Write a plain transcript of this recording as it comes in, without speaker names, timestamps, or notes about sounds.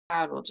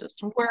God will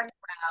just work.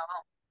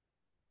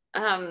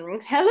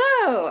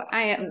 Hello.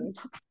 I am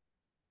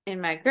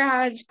in my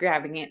garage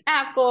grabbing an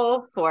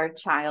apple for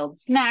child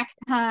snack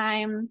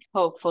time.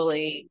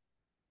 Hopefully,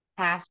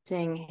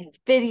 casting his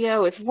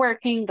video is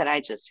working, but I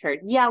just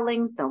heard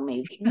yelling, so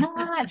maybe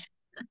not.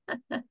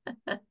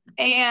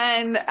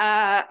 And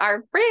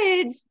our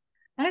fridge,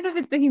 I don't know if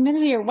it's the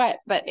humidity or what,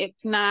 but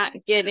it's not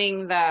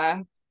getting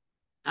there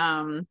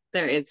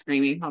is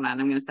screaming. Hold on,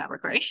 I'm gonna stop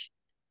recording.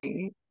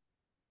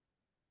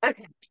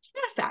 Okay.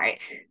 Sorry.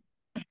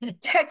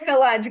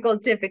 Technological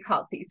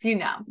difficulties,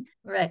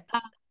 Right.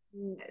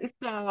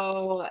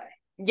 So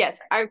yes,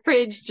 our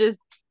fridge just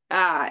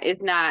is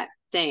not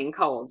staying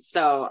cold.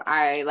 So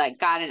I like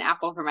got an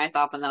apple for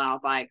myself and then I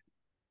was like,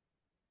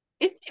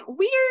 it's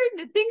weird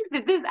to think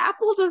that this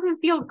apple doesn't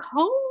feel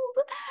cold.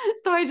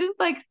 So I just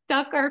like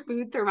stuck our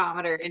food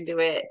thermometer into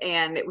it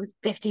and it was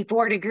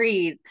 54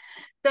 degrees.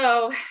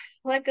 So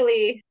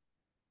luckily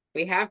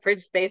we have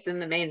fridge space in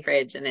the main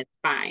fridge and it's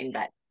fine,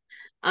 but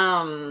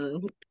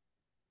um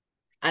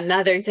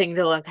another thing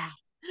to look at.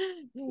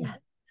 Yeah.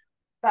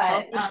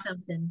 But Always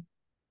something.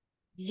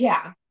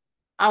 yeah,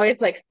 always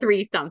like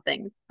three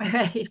somethings.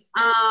 Right.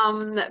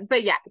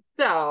 But yeah,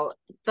 so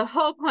the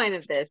whole point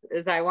of this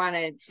is I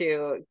wanted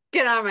to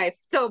get on my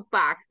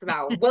soapbox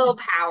about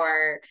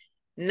willpower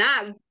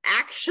not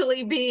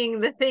actually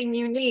being the thing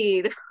you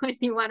need when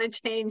you want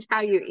to change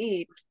how you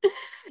eat.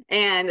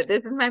 And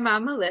this is my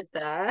mom,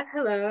 Melissa.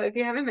 Hello, if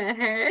you haven't met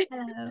her.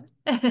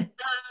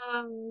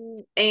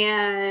 Hello.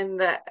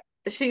 And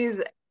she's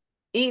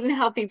eaten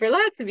healthy for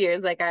lots of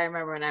years. Like I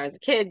remember when I was a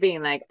kid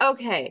being like,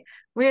 okay,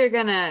 we're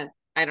gonna,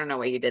 I don't know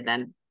what you did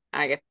then.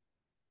 I guess,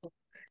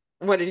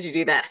 what did you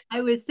do then?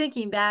 I was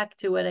thinking back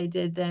to what I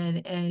did then,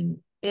 and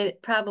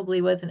it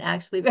probably wasn't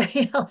actually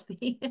very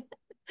healthy.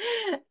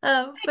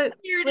 But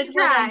You with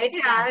what I, tried,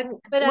 yeah, yeah.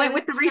 but I Went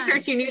was with the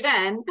research trying. you knew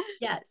then.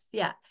 Yes,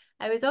 yeah.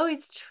 I was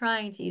always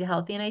trying to eat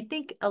healthy, and I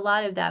think a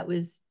lot of that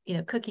was,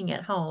 cooking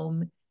at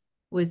home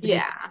was the big,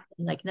 Yeah,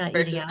 like not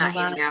eating versus out a not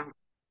eating lot. out.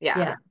 Yeah.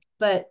 Yeah.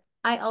 But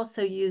I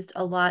also used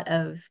a lot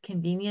of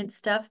convenience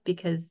stuff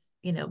because,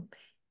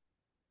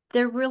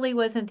 there really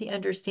wasn't the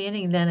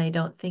understanding then, I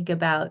don't think,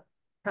 about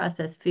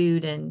processed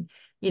food and,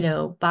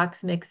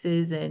 box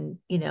mixes and,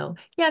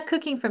 yeah,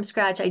 cooking from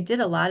scratch. I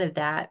did a lot of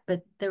that,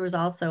 but there was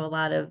also a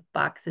lot of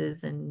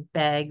boxes and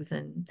bags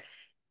and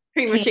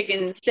Cream of canned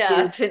chicken food.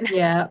 stuff. And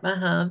Yeah,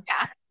 uh-huh.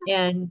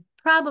 yeah. And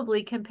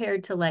probably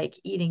compared to like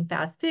eating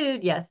fast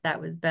food, yes, that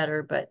was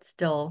better, but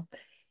still,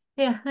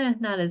 yeah,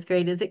 not as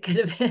great as it could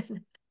have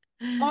been.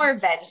 More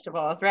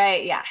vegetables,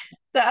 right? Yeah.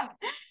 So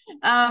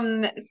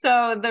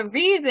the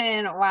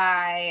reason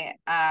why,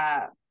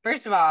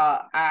 first of all,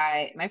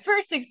 my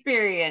first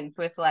experience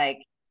with like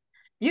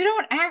you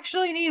don't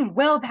actually need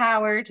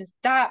willpower to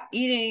stop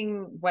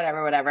eating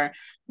whatever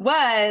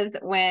was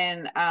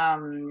when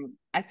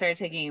I started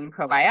taking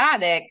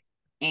probiotics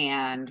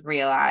and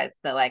realized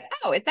that like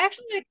oh it's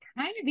actually like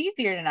kind of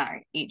easier to not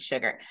eat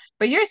sugar,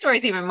 but your story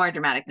is even more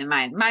dramatic than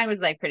mine was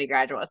like pretty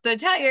gradual, so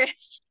tell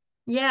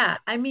Yeah,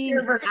 I your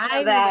mean, version I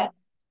of that. remember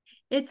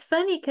it's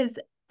funny because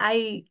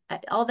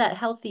all that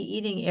healthy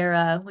eating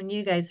era when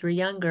you guys were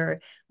younger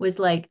was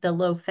like the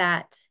low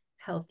fat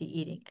healthy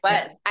eating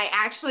era. But I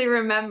actually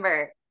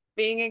remember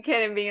being a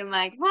kid and being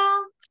like, well,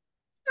 I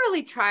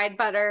really tried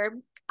butter.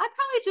 I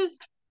probably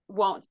just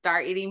won't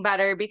start eating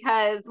butter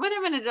because when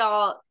I'm an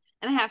adult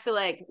and I have to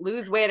like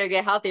lose weight or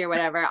get healthy or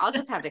whatever, I'll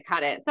just have to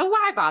cut it. So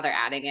why bother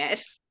adding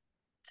it?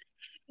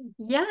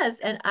 Yes,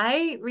 and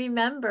I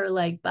remember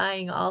like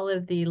buying all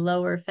of the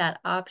lower fat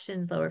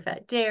options, lower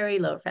fat dairy,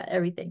 lower fat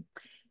everything.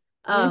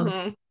 Um,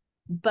 Mm-hmm.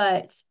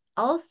 but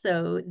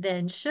also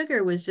then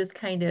sugar was just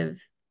kind of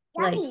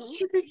like Yummy.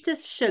 sugar's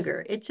just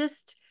sugar. It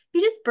just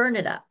you just burn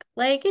it up.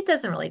 Like it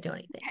doesn't really do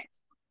anything.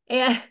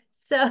 And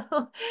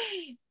so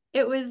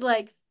it was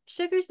like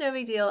sugar's no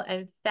big deal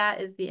and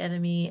fat is the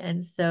enemy.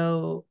 And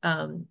so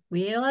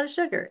we ate a lot of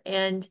sugar.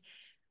 And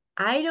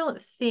I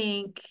don't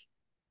think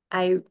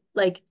I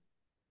like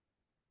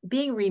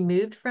being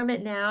removed from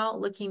it now,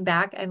 looking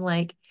back, I'm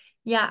like,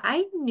 yeah,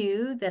 I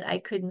knew that I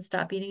couldn't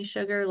stop eating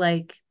sugar.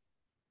 Like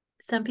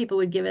some people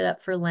would give it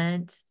up for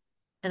Lent.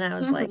 And I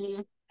was like,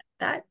 Mm-hmm.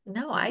 that,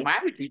 no, I Why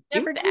would you do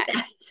never do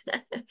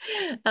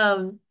that?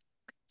 that.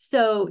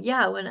 So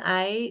yeah, when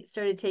I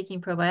started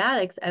taking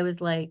probiotics, I was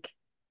like,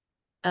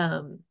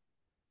 um,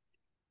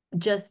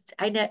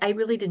 I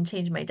really didn't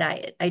change my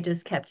diet. I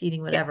just kept eating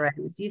Yeah. whatever I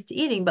was used to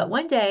eating. But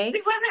one day,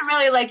 It wasn't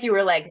really like you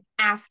were like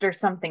after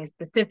something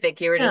specific.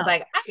 You were just no,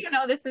 like, I don't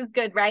know, this is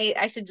good, right?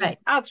 right.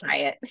 I'll try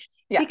it.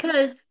 Yeah.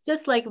 Because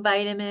just like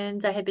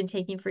vitamins I had been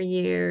taking for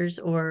years,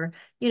 or,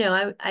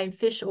 I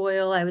fish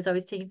oil, I was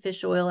always taking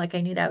fish oil. Like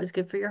I knew that was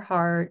good for your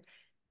heart.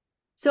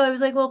 So I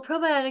was like, well,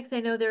 probiotics, I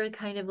know they're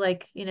kind of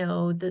like,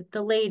 the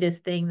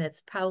latest thing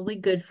that's probably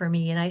good for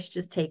me and I should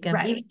just take them,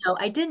 even Right. though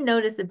I didn't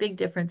notice a big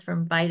difference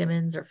from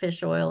vitamins or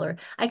fish oil, or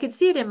I could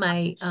see it in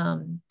my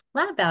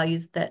lab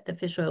values that the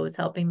fish oil was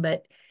helping,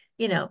 but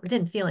it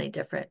didn't feel any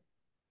different.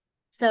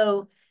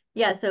 So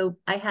yeah, so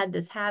I had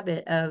this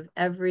habit of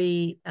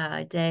every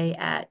day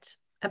at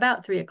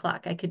about 3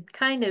 o'clock. I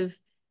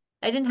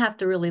didn't have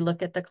to really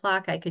look at the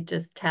clock. I could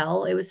just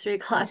tell it was 3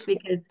 o'clock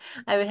because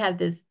I would have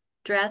this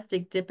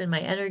drastic dip in my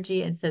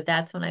energy. And so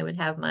that's when I would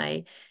have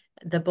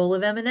the bowl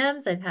of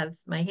M&Ms. I'd have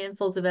my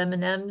handfuls of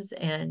M&Ms.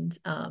 And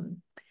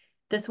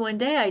this one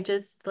day I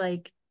just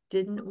like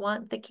didn't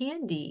want the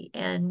candy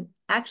and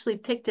actually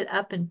picked it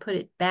up and put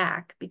it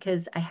back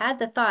because I had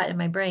the thought in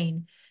my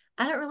brain,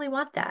 I don't really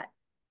want that.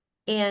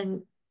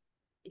 And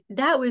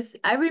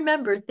I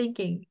remember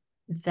thinking,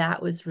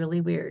 that was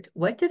really weird.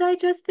 What did I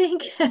just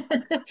think?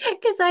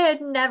 Because I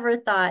had never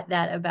thought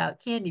that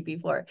about candy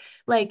before.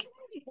 Like,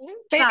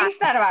 Baby child,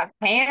 said about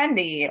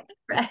candy.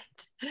 right?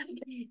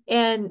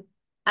 And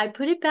I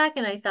put it back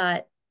and I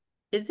thought,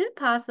 is it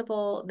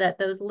possible that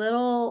those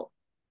little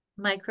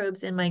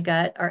microbes in my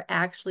gut are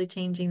actually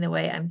changing the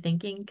way I'm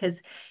thinking?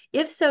 Because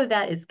if so,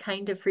 that is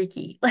kind of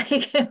freaky.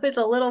 Like it was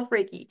a little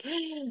freaky.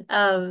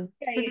 Because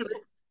Right.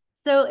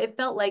 it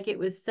felt like it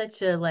was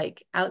such a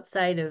like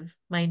outside of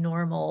my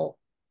normal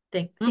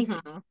thinking.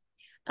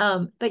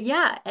 Hmm. But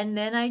yeah, and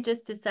then I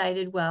just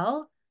decided,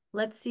 well,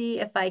 let's see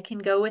if I can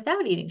go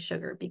without eating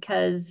sugar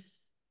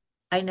because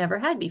I never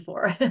had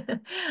before.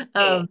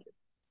 Um, Right.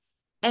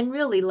 and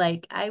really,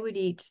 like, I would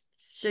eat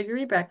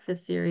sugary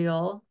breakfast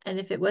cereal, and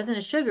if it wasn't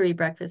a sugary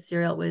breakfast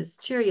cereal, it was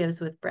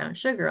Cheerios with brown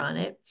sugar on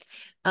it.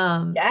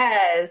 Um,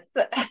 Yes.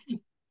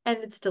 and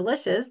it's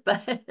delicious,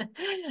 but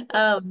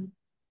um,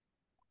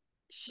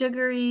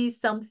 sugary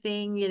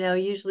something,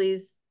 usually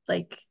is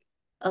like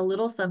a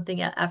little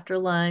something after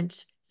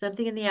lunch,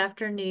 something in the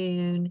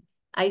afternoon,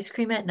 ice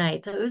cream at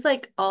night. So it was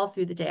like all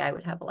through the day I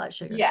would have a lot of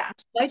sugar. Yeah.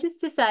 So I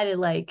just decided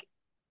like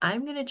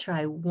I'm gonna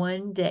try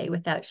one day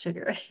without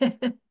sugar.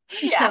 And,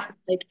 Yeah.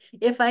 like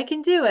if I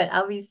can do it,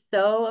 I'll be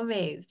so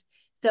amazed.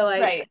 So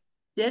I Right.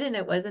 did and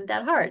it wasn't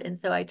that hard. And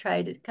so I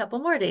tried it a couple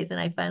more days and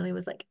I finally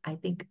was like, I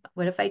think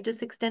what if I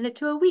just extend it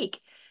to a week?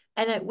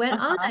 And it went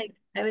on. Uh-huh.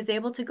 I was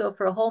able to go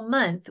for a whole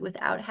month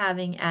without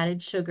having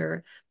added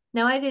sugar.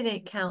 Now, I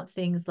didn't count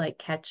things like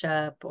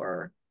ketchup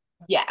or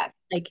Yes.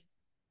 like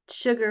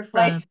sugar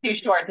Life's from, too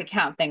short to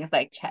count things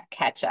like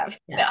ketchup.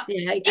 No. yes,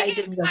 yeah, Even I if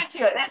didn't you go, want to,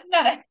 that's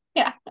not a,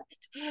 yeah.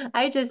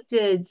 I just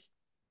did,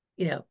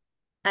 you know,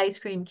 ice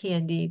cream,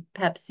 candy,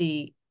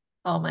 Pepsi,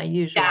 all my Yeah.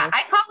 usual.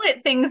 I call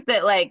it things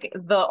that like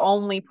the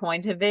only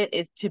point of it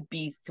is to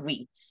be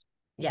sweet.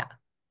 Yeah,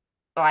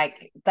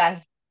 Like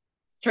that's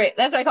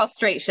what I call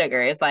straight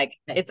sugar. Is like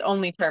its right.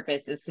 only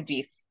purpose is to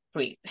be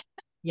sweet.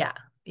 Yeah,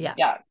 yeah.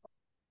 Yeah.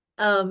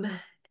 Um,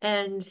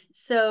 and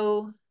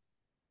so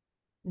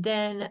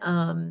then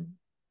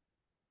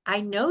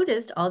I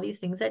noticed all these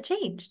things that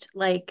changed.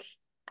 Like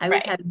I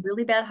was Right. having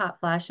really bad hot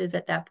flashes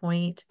at that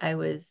point. I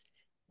was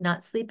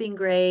not sleeping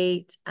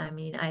great. I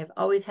mean, I've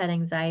always had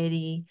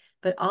anxiety,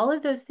 but all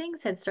of those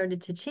things had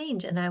started to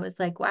change. And I was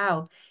like,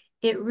 wow,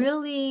 it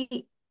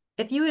really,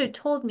 if you would have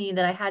told me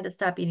that I had to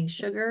stop eating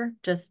sugar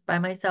just by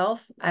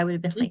myself, I would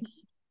have been like,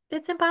 Mhm.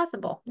 it's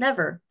impossible.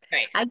 Never.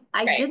 Right.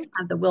 I Right. didn't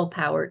have the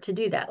willpower to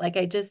do that. Like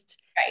I just,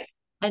 Right.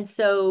 and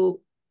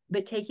so,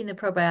 but taking the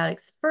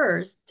probiotics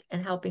first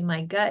and helping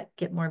my gut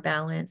get more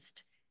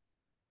balanced,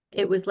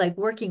 it was like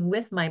working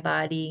with my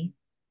body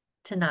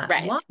to not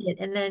Right. want it.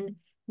 And then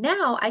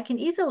now I can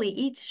easily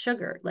eat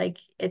sugar. Like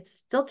it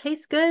still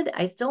tastes good.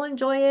 I still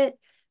enjoy it.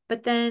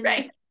 But then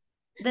Right.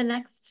 the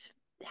next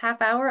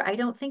half hour, I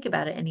don't think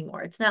about it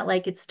anymore. It's not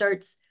like it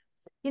starts,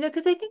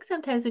 because I think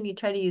sometimes when you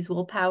try to use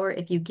willpower,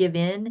 if you give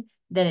in,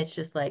 then it's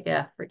just like,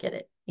 yeah, forget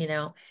it.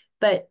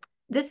 But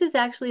this is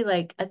actually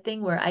like a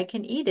thing where I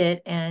can eat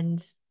it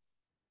and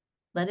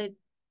let it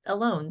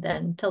alone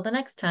then till the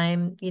next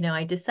time,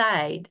 I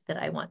decide that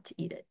I want to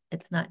eat it.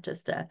 It's not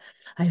just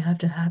I have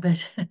to have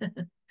it.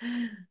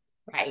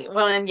 Right.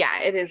 Well, and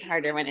yeah, it is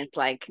harder when it's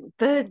like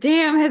the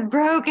dam has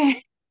broken.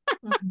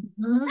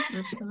 Mhm,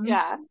 mhm,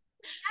 Yeah.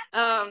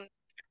 Um,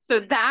 so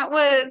that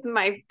was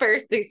my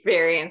first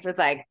experience with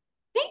like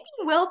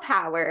thinking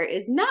willpower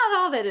is not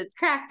all that it's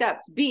cracked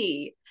up to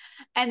be.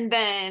 And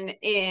then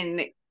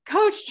in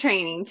coach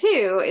training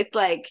too, it's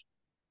like,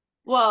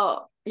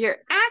 well, your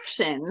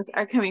actions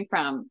are coming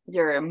from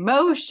your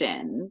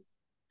emotions,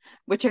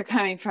 which are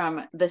coming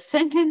from the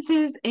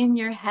sentences in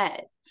your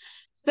head.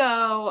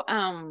 So,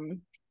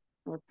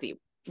 let's see.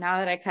 Now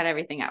that I cut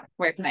everything up,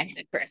 where can I hit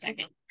it for a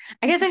second?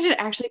 I guess I should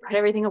actually put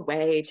everything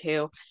away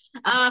too.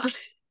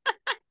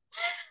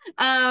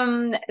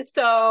 Um,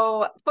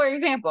 so for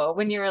example,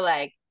 when you were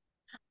like,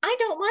 I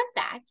don't want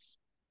that,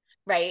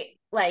 right?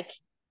 Like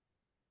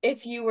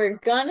if you were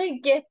gonna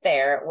get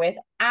there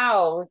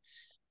without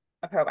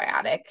a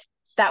probiotic,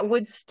 that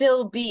would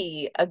still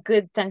be a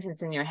good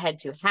sentence in your head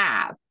to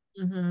have.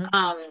 mhm.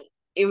 Um,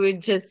 it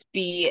would just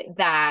be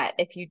that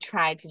if you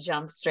tried to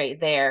jump straight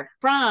there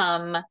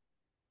from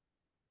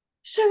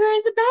sugar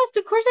is the best.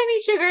 Of course I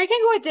need sugar. I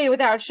can't go a day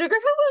without sugar.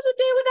 Who goes a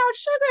day without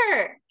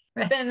sugar?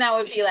 Then Right. that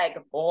would be like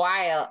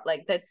wild.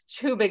 Like that's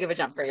too big of a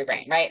jump for your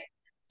brain, right?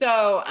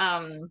 So,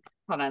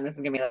 hold on, this is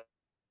gonna be like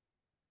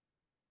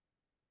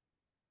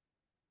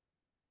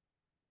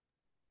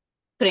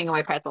putting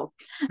away pretzels.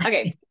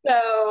 Okay,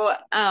 so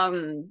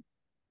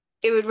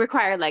it would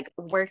require like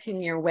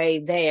working your way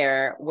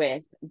there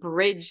with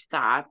bridge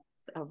thoughts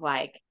of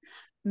like,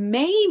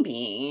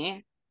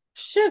 maybe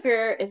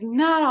sugar is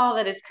not all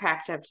that it's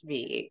cracked up to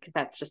be, because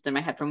that's just in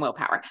my head from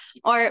willpower.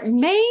 Or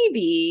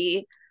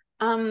maybe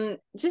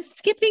just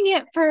skipping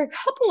it for a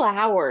couple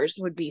hours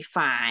would be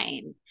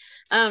fine.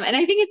 And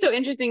I think it's so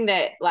interesting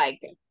that like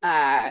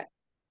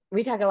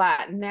we talk a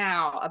lot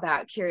now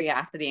about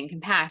curiosity and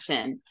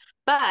compassion,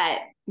 but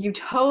you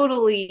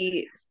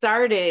totally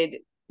started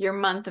your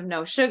month of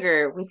no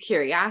sugar with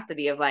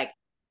curiosity of like,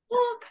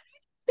 well, can I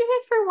just do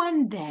it for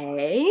one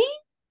day?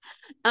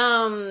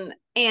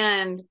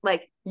 And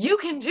like you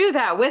can do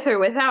that with or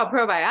without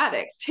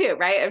probiotics too,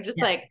 right? Of just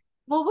Yeah. like,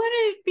 well, what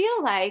did it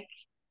feel like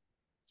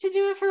to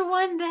do it for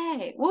one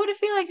day? What would it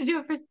feel like to do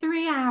it for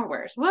 3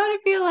 hours? What would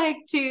it feel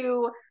like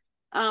to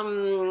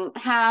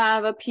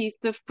have a piece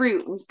of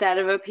fruit instead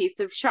of a piece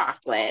of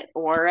chocolate,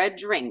 or a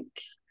drink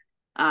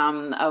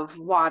of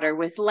water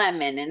with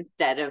lemon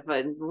instead of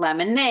a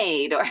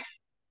lemonade, or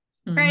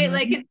right?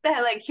 Like Mm-hmm. it's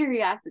that like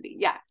curiosity.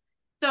 Yeah.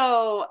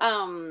 So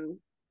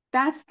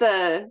that's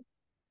the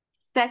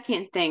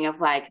second thing of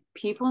like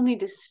people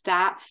need to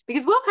stop,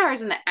 because willpower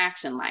is in the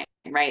action line,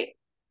 right?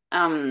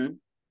 Um,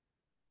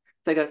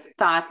 so it goes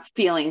thoughts,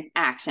 feelings,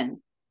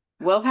 action.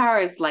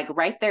 Willpower is like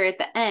right there at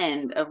the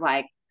end of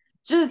like,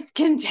 just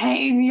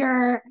contain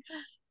your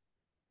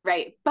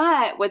right.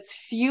 But what's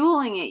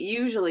fueling it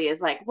usually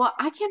is like, well,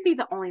 I can't be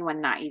the only one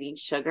not eating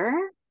sugar,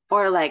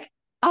 or like,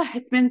 oh,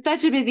 it's been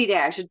such a busy day.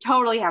 I should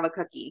totally have a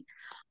cookie.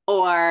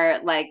 Or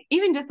like,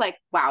 even just like,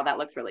 wow, that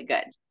looks really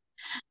good.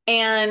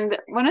 And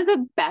one of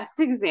the best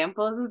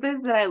examples of this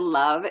that I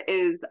love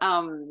is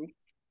a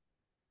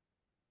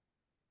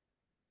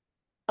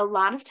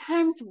lot of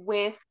times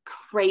with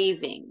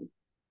cravings,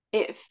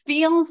 it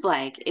feels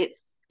like it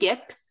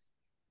skips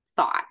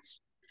thought,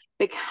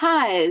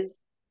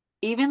 because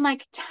even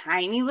like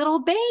tiny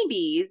little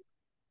babies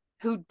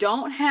who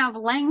don't have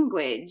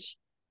language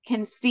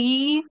can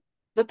see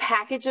the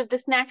package of the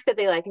snacks that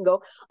they like and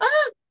go,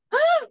 ah,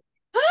 ah,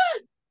 ah,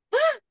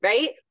 ah,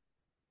 right?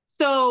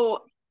 So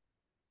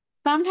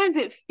sometimes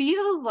it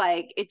feels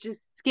like it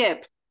just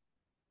skips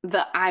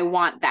the I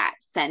want that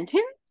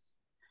sentence.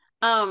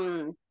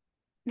 Um,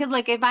 because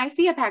like if I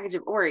see a package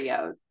of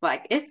Oreos,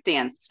 like it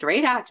stands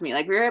straight out to me.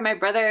 Like we were at my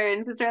brother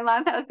and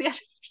sister-in-law's house the other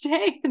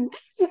day, and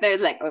there's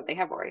like, oh, they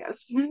have Oreos.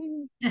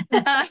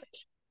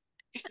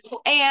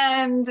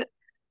 And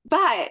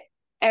but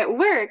at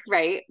work,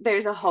 right,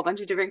 there's a whole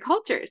bunch of different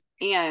cultures.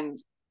 And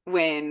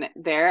when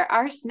there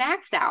are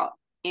snacks out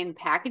in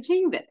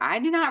packaging that I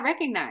do not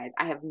recognize,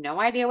 I have no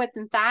idea what's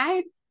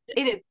inside.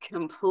 It is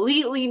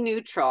completely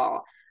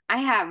neutral. I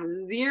have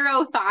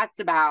zero thoughts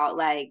about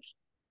like,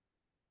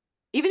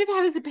 even if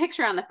I was a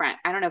picture on the front,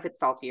 I don't know if it's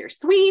salty or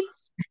sweet.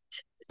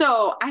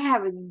 So I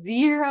have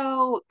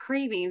zero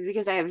cravings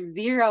because I have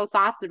zero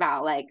thoughts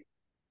about like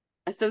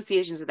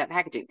associations with that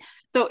packaging.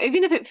 So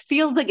even if it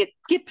feels like it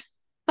skips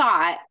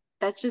thought,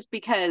 that's just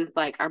because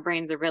like our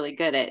brains are really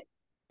good at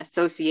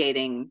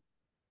associating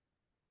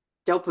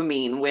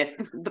dopamine with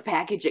the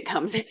package it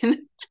comes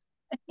in.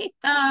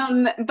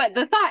 But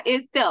the thought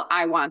is still,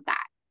 I want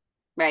that,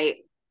 right?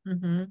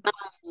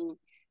 Mm-hmm.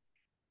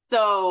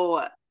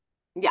 So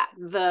yeah,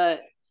 the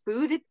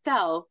food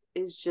itself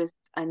is just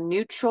a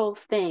neutral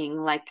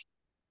thing. Like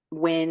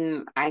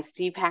when I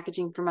see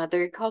packaging from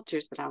other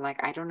cultures that I'm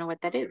like, I don't know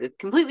what that is. It's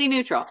completely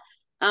neutral.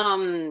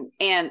 And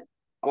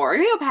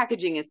Oreo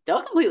packaging is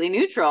still completely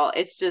neutral.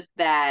 It's just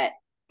that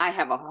I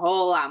have a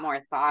whole lot more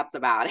thoughts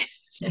about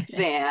it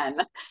than,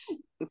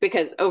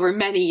 because over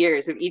many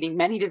years of eating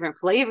many different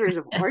flavors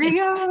of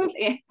Oreos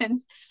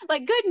and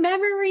like good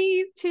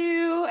memories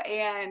too.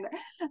 And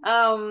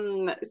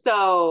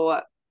so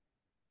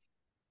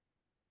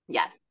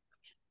yes.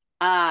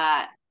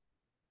 Uh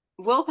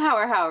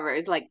willpower, however,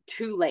 is like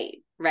too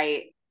late,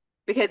 right?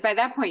 Because by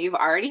that point, you've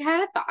already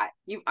had a thought,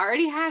 you've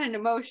already had an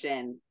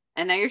emotion,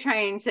 and now you're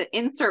trying to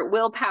insert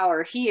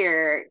willpower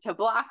here to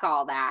block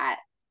all that.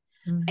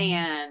 Mm-hmm.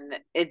 And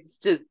it's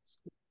too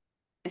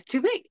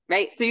late,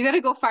 right? So you got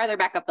to go farther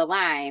back up the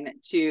line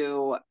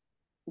to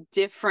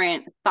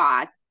different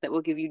thoughts that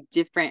will give you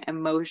different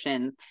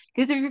emotions.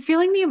 Because if you're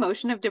feeling the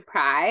emotion of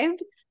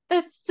deprived,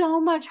 that's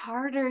so much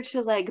harder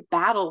to like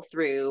battle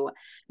through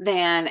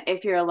than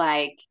if you're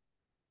like,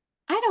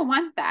 I don't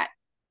want that.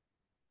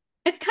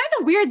 It's kind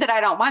of weird that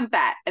I don't want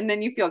that. And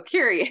then you feel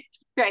curious,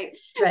 right?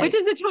 Which Right.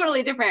 is a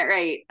totally different,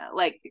 right?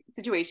 Like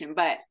situation.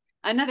 But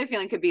another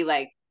feeling could be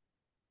like,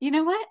 you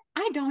know what?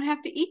 I don't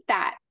have to eat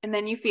that. And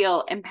then you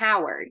feel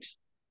empowered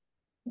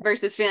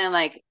versus feeling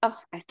like, oh,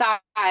 I saw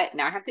it.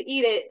 Now I have to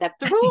eat it. That's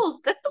the rules.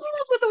 That's the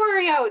rules with the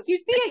Oreos. You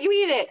see it, you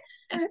eat it.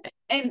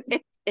 And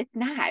it's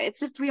not.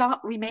 It's just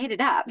we made it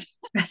up.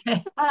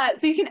 Right.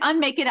 So you can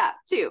unmake it up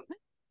too.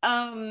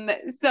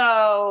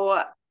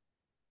 So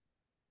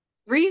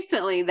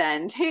recently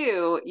then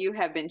too, you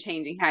have been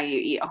changing how you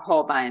eat a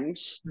whole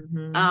bunch.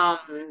 Mm-hmm.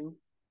 Um,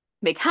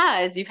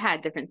 because you've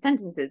had different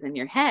sentences in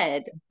your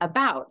head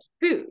about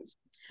food.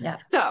 Yeah.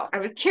 So I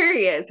was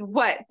curious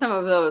what some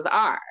of those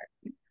are.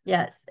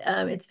 Yes,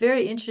 it's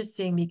very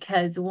interesting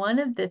because one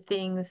of the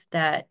things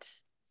that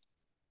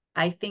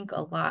I think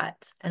a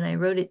lot, and I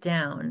wrote it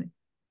down,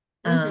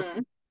 um, Mm-hmm.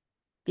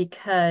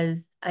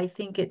 because I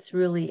think it's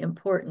really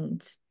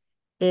important,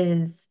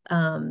 is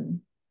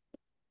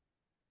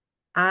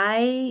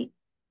I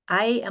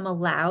I am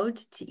allowed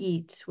to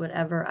eat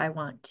whatever I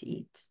want to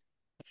eat.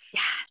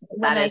 Yes,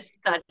 When that I is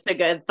such a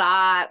good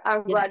thought.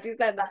 I'm Yes, glad you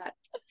said that.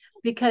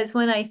 because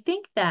when I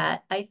think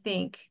that, I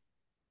think,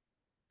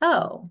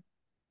 oh,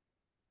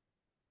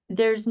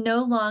 there's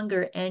no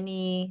longer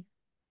any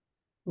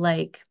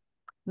like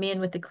man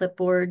with the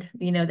clipboard,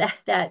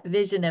 that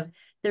vision of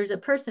there's a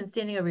person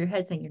standing over your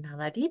head saying, you're not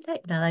allowed to eat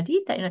that, you're not allowed to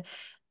eat that.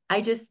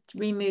 I just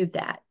remove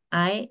that.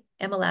 I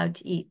am allowed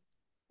to eat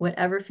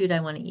whatever food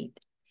I want to eat.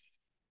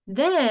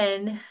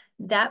 Then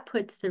that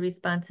puts the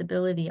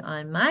responsibility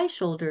on my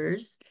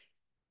shoulders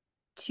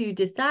to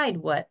decide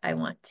what I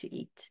want to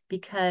eat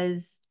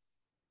because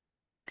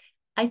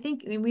I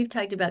think, I mean, we've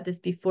talked about this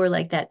before,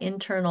 like that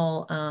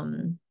internal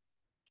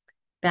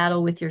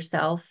battle with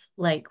yourself.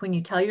 Like when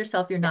you tell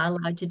yourself you're Yeah. not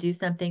allowed to do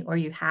something or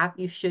you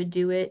should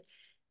do it,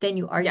 then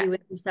you Yeah. argue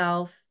with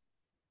yourself.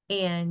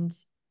 And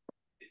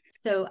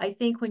so I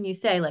think when you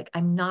say like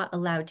I'm not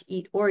allowed to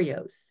eat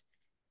Oreos,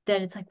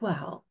 then it's like,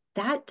 well,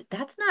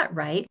 that's not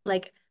right.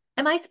 Like,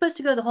 am I supposed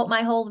to go the whole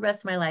my whole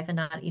rest of my life and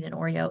not eat an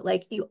Oreo?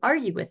 Like you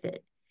argue with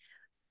it.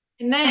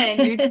 And then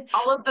you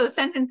all of those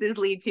sentences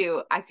lead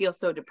to I feel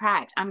so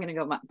deprived. I'm gonna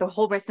go the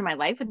whole rest of my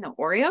life with no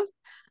Oreos.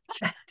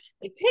 Right,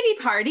 Like pity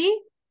party.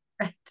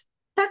 right.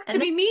 Sucks to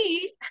And be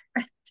me.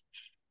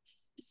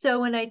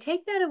 so when I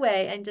take that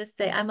away and just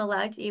say I'm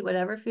allowed to eat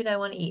whatever food I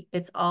want to eat,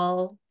 it's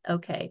all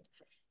okay.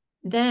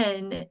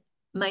 Then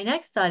my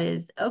next thought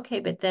is, okay,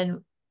 but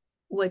then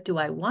what do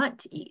I want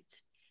to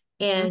eat?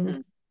 And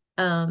Mm-hmm.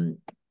 um,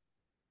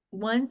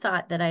 one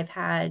thought that I've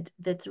had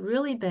that's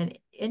really been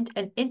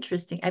an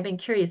interesting, I've been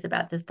curious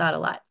about this thought a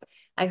lot.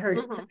 I heard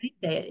it, Mm-hmm. somebody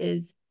say it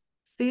is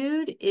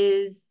food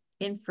is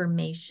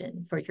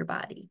information for your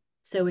body.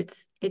 So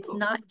it's Ooh.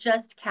 not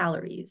just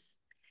calories.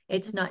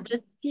 It's Mm-hmm. not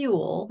just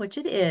fuel, which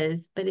it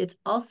is, but it's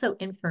also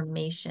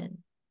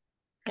information.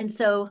 And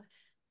so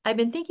I've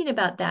been thinking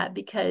about that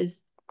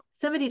because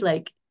somebody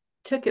like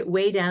took it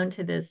way down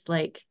to this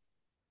like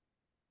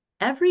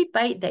every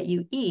bite that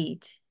you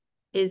eat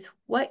is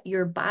what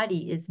your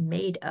body is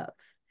made of.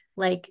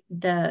 Like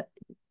the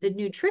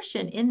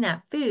nutrition in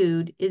that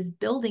food is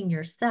building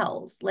your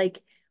cells.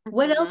 Like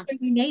what else Mm-hmm. are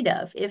you made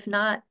of if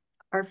not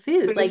our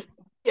food? Food. Like,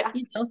 Yeah.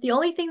 the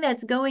only thing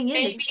that's going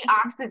in is Maybe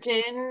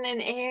oxygen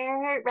and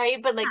air,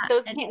 right? But like fat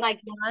those and can't like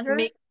water.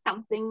 make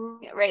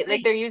something, right? Like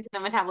Right. they're using the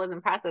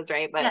metabolism process,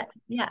 right? But Yeah,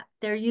 yeah.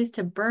 They're used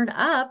to burn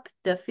up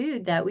the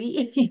food that we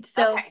eat.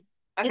 So okay.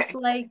 it's Okay.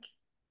 like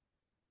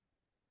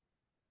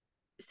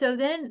so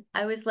then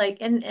I was like,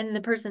 and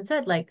the person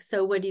said, like,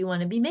 so what do you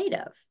want to be made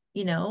of?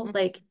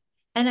 Like,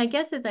 and I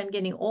guess as I'm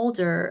getting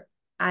older,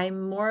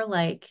 I'm more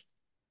like,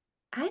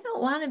 I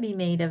don't want to be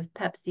made of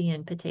Pepsi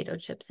and potato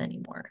chips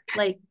anymore.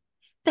 Like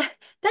that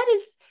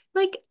is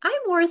like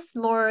I'm worth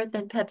more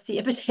than Pepsi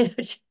and potato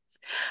chips.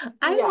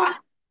 I want,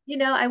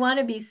 Yeah. I want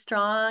to be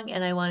strong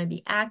and I want to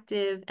be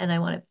active and I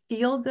want to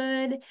feel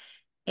good.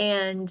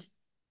 And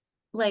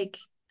like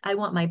I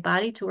want my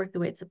body to work the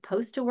way it's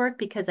supposed to work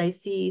because I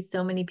see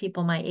so many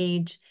people my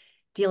age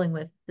dealing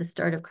with the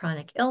start of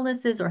chronic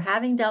illnesses or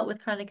having dealt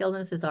with chronic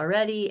illnesses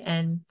already.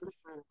 And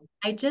Mhm.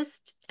 I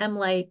just am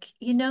like,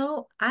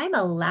 I'm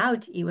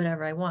allowed to eat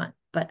whatever I want,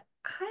 but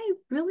I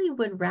really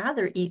would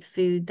rather eat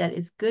food that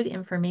is good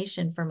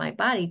information for my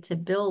body to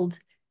build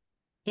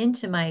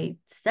into my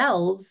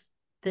cells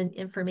the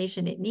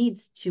information it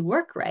needs to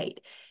work right.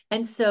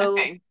 And so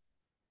Okay.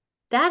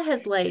 that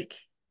has like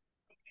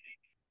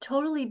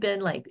totally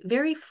been like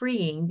very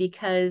freeing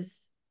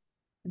because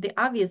the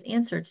obvious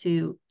answer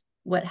to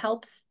what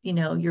helps,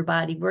 your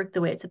body work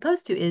the way it's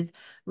supposed to is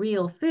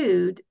real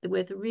food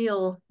with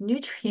real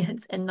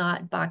nutrients and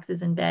not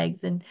boxes and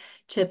bags and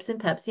chips and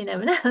Pepsi and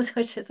M&Ms,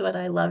 which is what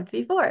I loved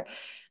before.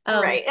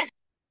 Um, Right.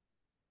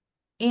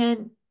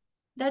 and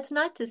that's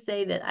not to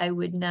say that I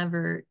would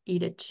never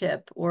eat a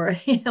chip or,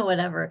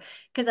 whatever,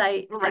 because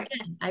Right.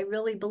 again, I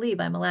really believe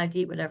I'm allowed to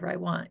eat whatever I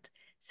want.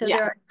 So Yeah.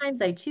 there are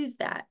times I choose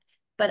that,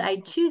 but I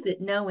choose it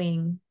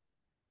knowing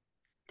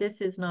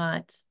this is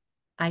not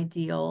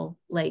ideal,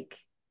 like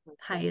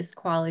highest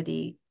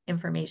quality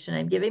information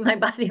I'm giving my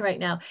body right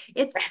now.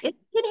 It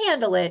can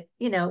handle it.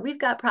 We've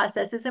got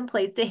processes in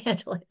place to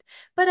handle it,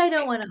 but I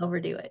don't want to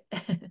overdo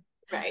it.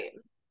 Right.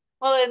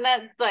 Well, and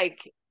that's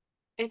like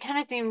it kind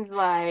of seems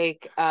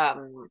like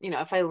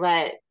if I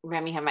let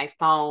Remy have my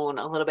phone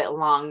a little bit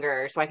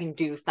longer so I can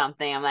do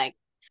something, I'm like,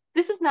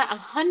 this is not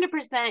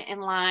 100% in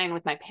line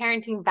with my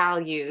parenting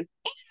values.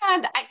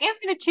 And I am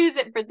going to choose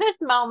it for this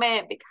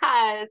moment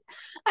because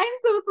I'm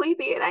so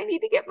sleepy and I need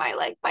to get my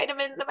like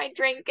vitamins and my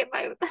drink and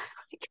my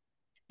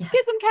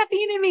get some Yes,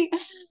 caffeine in me.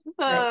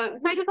 right.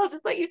 Might as well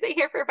just let you stay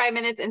here for 5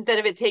 minutes instead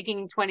of it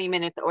taking 20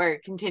 minutes or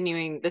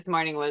continuing this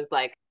morning was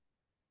like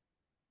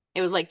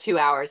it was like 2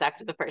 hours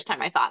after the first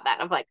time I thought that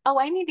of like, oh,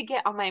 I need to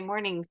get on my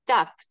morning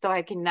stuff so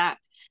I can nap.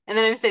 And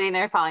then I'm sitting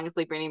there falling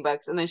asleep reading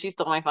books, and then she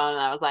stole my phone,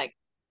 and I was like,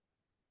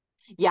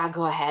 yeah,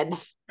 go ahead.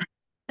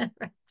 Right.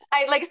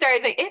 I like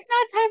started saying, it's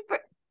not time for,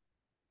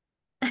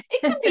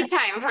 it could be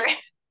time for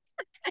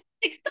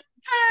like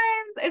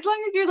sometimes, as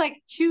long as you're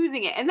like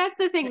choosing it. And that's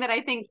the thing that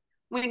I think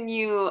when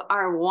you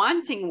are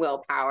wanting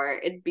willpower,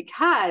 it's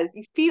because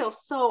you feel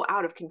so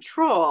out of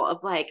control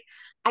of like,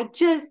 I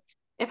just,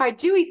 if I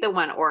do eat the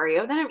one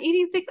Oreo, then I'm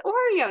eating six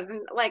Oreos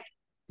and like,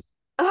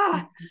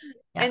 ah.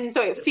 Yeah, And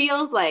so it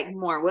feels like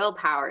more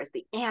willpower is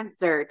the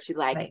answer to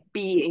like right.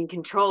 be in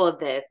control of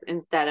this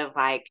instead of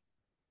like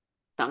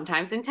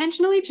sometimes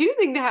intentionally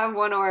choosing to have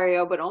one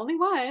Oreo, but only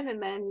one.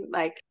 And then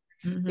like,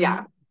 Hmm.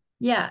 yeah.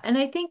 Yeah, and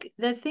I think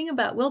the thing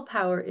about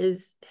willpower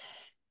is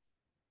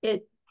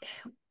it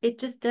it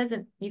just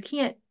doesn't, you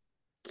can't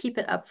keep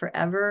it up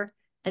forever.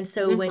 And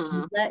so when you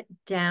Mm-hmm. let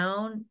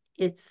down,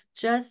 it's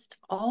just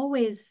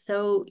always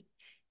so,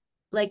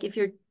 like if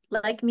you're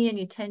like me and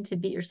you tend to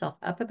beat yourself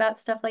up about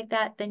stuff like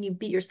that, then you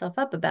beat yourself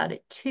up about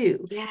it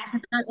too. Yeah. So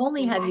not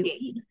only have you Right.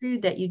 eaten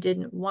food that you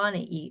didn't want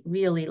to eat,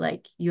 really,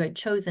 like you had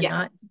chosen Yeah.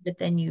 not, but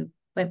then you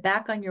went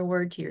back on your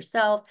word to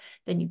yourself,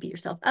 then you beat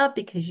yourself up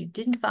because you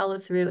didn't follow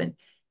through. And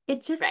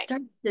it just Right.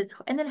 starts this,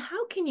 and then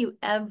how can you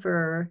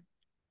ever,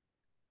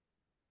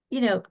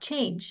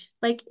 change?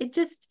 Like it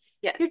just,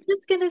 Yes. you're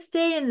just gonna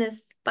stay in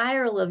this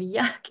spiral of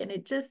yuck, and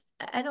it just,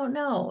 I don't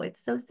know.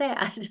 It's so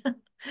sad.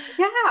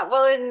 Yeah.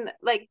 Well, and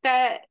like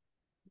that,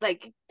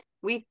 like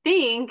we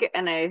think,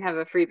 and I have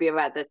a freebie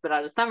about this, but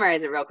I'll just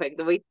summarize it real quick,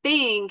 that we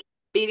think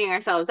beating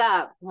ourselves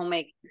up will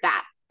make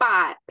that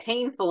spot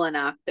painful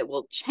enough that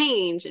we'll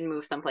change and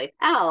move someplace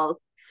else.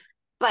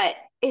 But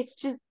it's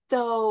just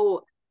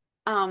so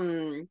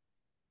um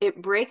it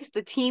breaks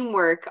the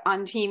teamwork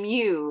on team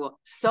you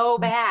so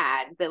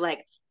bad that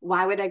like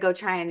why would I go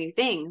try a new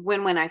thing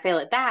when I fail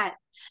at that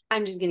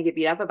I'm just gonna get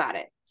beat up about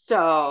it,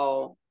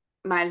 so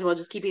might as well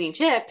just keep eating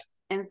chips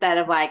instead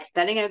of like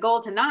setting a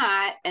goal to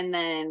not, and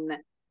then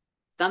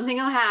something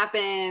will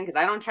happen because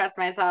I don't trust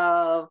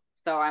myself,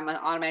 so I'm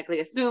automatically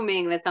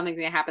assuming that something's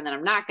gonna happen that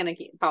I'm not gonna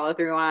follow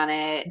through on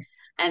it,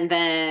 and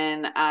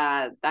then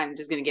I'm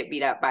just gonna get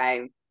beat up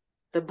by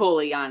the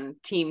bully on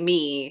team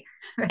me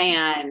Right.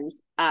 and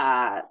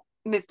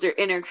Mr.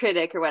 Inner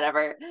Critic or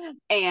whatever.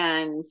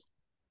 And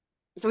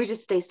so we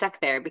just stay stuck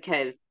there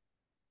because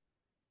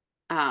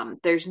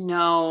there's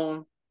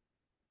no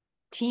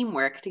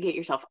teamwork to get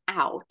yourself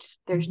out.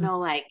 There's Mhm. no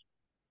like,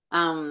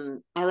 I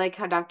like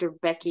how Dr.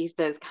 Becky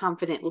says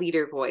confident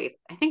leader voice.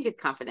 I think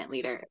it's confident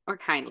leader or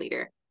kind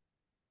leader,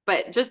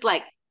 but just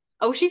like,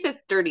 oh, she said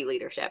sturdy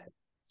leadership,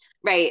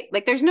 right?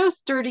 Like there's no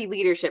sturdy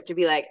leadership to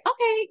be like,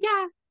 okay,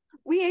 yeah,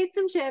 we ate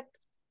some chips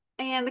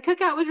and the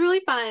cookout was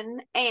really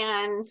fun,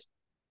 and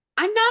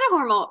I'm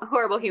not a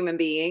horrible human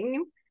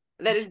being.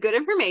 That is good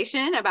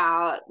information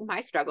about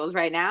my struggles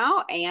right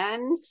now,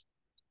 and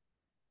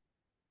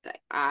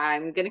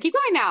I'm gonna keep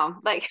going now.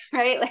 Like,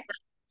 right? Like,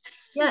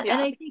 Yeah, and yeah,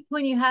 I think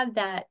when you have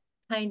that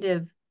kind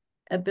of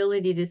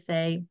ability to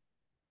say,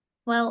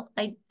 well,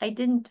 I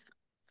didn't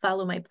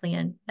follow my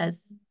plan as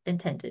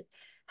intended.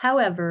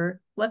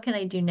 However, what can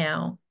I do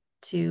now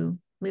to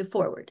move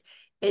forward?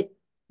 It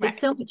it's right.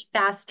 so much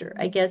faster,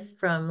 I guess,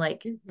 from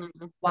like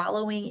Mm-hmm.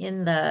 wallowing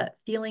in the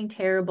feeling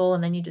terrible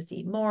and then you just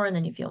eat more and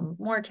then you feel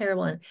more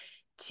terrible, and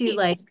to Right.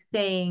 like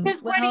saying,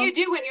 Because what do well, you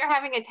do when you're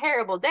having a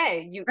terrible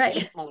day? You right,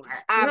 eat more,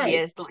 right,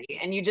 obviously,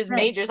 and you just right.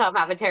 made yourself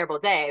have a terrible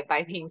day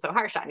by being so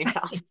harsh on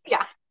yourself.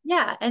 Yeah,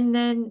 Yeah. And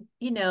then,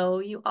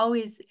 you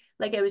always,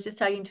 like I was just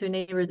talking to a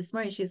neighbor this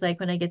morning. She's like,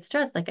 when I get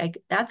stressed,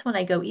 like that's when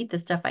I go eat the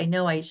stuff I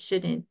know I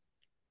shouldn't,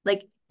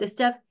 like the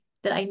stuff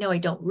that I know I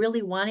don't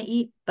really want to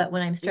eat, but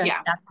when I'm stressed,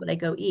 yeah, that's what I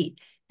go eat.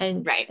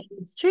 And right.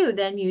 it's true.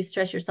 Then you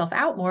stress yourself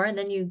out more and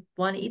then you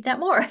want to eat that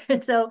more.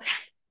 And so,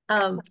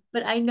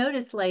 but I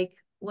noticed like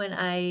when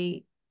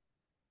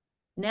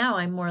now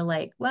I'm more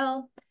like,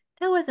 well,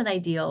 that wasn't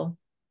ideal.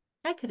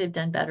 I could have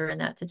done better in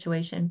that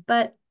situation,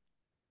 but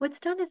what's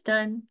done is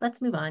done.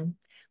 Let's move on.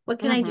 What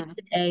can I do Mm-hmm.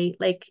 today?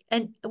 Like,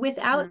 and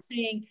without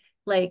saying,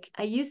 like,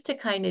 I used to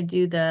kind of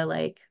do the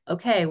like,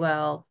 okay,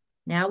 well,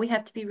 now we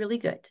have to be really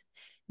good.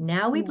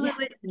 Now we blew Yeah.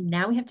 it, and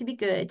now we have to be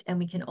good, and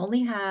we can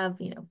only have,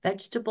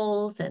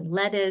 vegetables and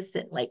lettuce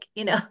and like,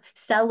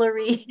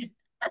 celery.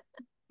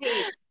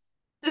 Hey,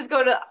 just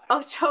go to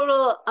a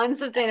total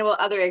unsustainable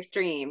other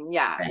extreme.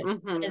 Yeah. Right.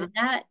 Mm-hmm. And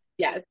that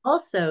Yes.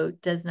 also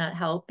does not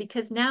help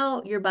because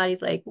now your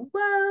body's like,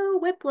 whoa,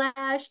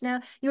 whiplash.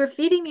 Now you were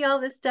feeding me all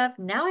this stuff.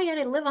 Now I got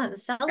to live on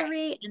the Right.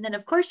 celery. And then,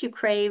 of course, you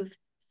crave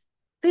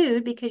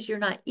food because you're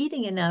not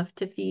eating enough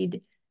to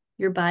feed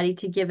your body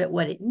to give it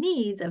what it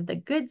needs of the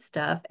good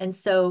stuff. And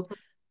so,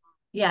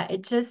 yeah,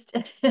 it just,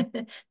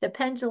 the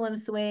pendulum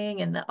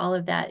swing and all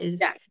of that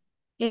Yeah.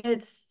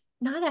 it's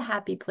not a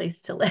happy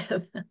place to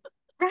live.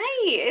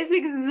 Right. It's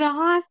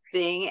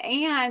exhausting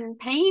and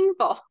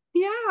painful.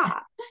 Yeah.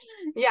 Yeah.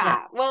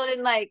 Yeah. Well,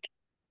 and like,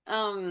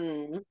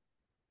 um,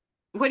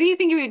 what do you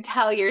think you would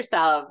tell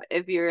yourself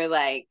if you're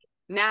like,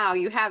 now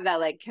you have that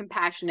like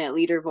compassionate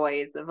leader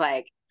voice of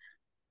like,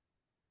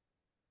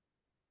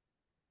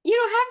 you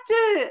don't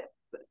have to,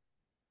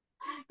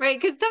 right?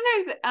 Because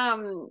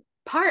sometimes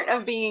part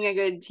of being a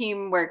good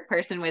teamwork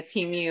person with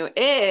Team U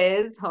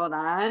is, hold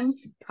on,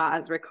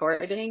 pause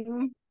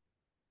recording.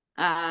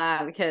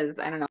 Because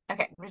I don't know.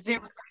 Okay,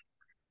 resume.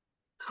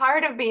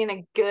 Part of being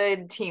a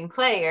good team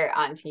player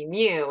on Team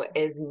U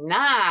is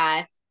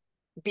not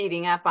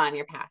beating up on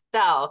your past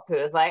self who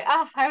is like,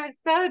 oh, I was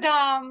so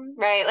dumb,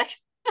 right? Like,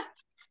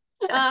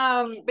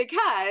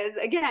 because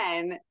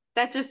again,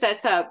 that just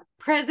sets up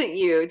present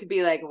you to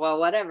be like, well,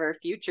 whatever,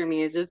 future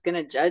me is just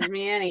gonna judge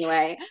me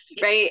anyway,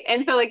 right?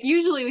 And so like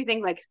usually we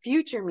think like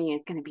future me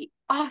is gonna be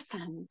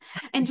awesome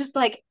and just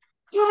like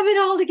have it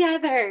all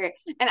together.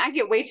 And I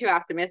get way too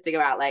optimistic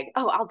about like,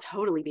 oh, I'll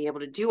totally be able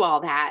to do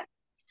all that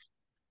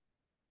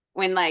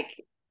when like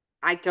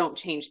I don't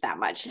change that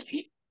much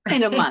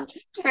in a month,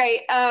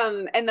 right?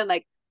 And then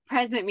like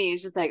present me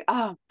is just like,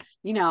 oh,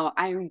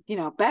 I'm,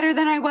 better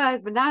than I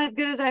was, but not as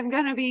good as I'm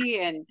gonna be.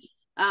 And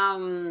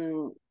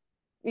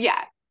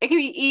yeah, it can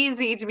be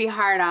easy to be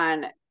hard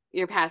on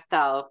your past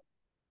self.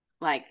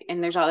 Like,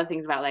 and there's all the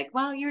things about like,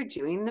 well, you're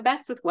doing the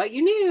best with what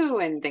you knew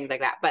and things like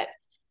that. But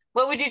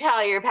what would you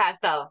tell your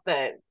past self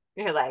that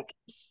you're like,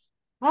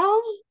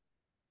 well,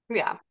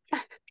 yeah.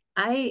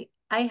 I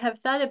have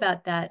thought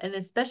about that, and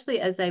especially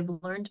as I've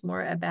learned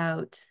more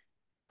about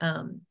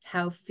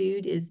how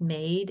food is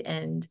made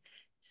and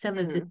some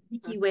of the Mm-hmm.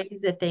 sneaky ways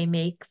that they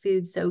make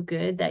food so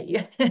good that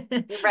you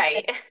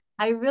Right.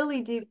 I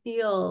really do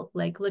feel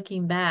like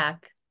looking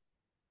back,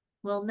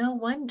 well, no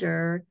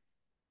wonder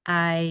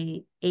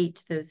I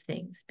ate those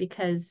things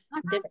because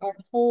there are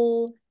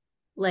whole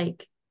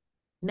like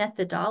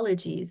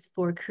methodologies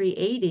for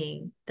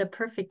creating the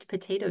perfect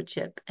potato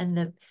chip and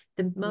the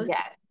most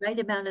Yes. right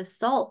amount of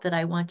salt that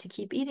I want to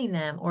keep eating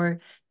them, or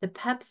the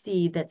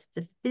Pepsi that's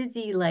the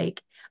fizzy,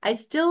 like I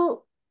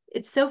still,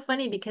 it's so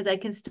funny because I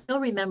can still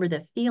remember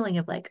the feeling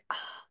of like, oh,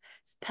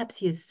 this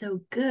Pepsi is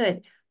so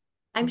good.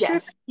 I'm sure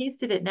if Yes. I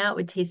tasted it now, it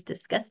would taste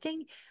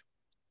disgusting,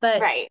 but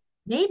Right.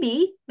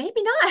 maybe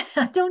not.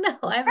 I don't know.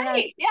 I haven't had it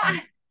Right. Yeah.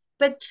 long.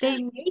 But they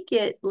make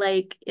it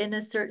like in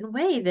a certain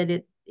way that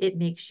it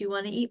makes you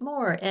want to eat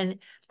more. And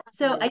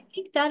so Mhm. I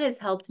think that has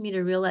helped me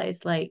to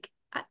realize like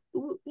I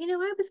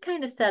was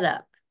kind of set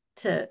up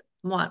to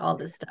want all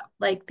this stuff.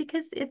 Like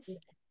because it's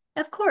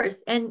of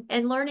course and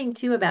learning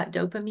too about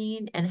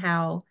dopamine and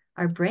how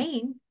our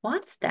brain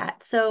wants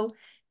that. So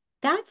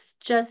that's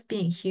just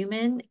being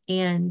human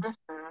and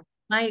Mhm.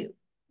 my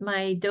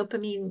my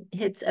dopamine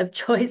hits of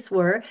choice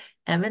were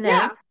M&M,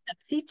 Yeah.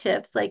 Pepsi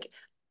chips, like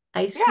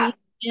ice Yeah. cream,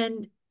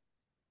 and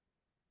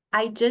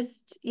I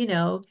just,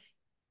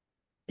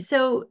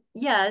 so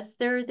yes,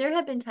 there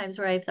have been times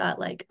where I thought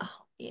like, oh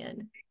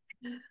man,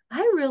 I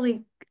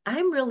really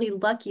I'm really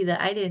lucky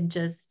that I didn't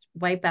just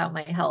wipe out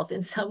my health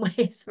in some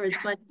ways for as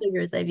much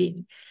sugar as I've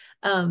eaten.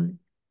 Um,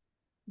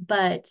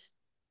 but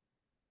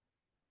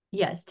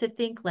yes, to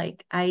think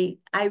like I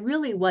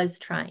really was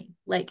trying.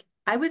 Like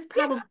I was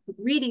probably Yeah.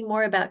 reading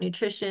more about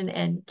nutrition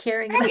and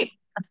caring about Right.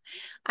 stuff.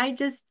 I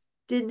just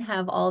didn't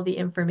have all the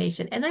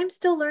information. And I'm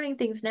still learning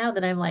things now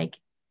that I'm like,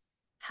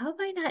 how have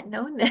I not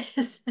known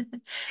this?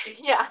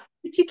 Yeah.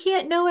 But you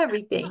can't know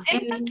everything.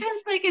 And And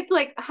sometimes like it's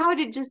like, how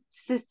did just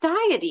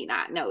society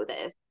not know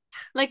this?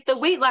 Like the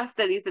weight loss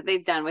studies that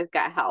they've done with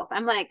gut health.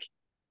 I'm like,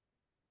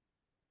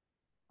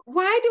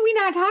 why do we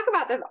not talk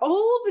about this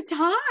all the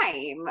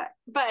time?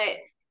 But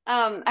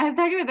I was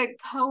talking with a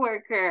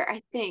coworker,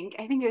 I think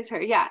it was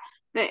her, yeah,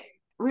 that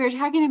we were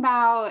talking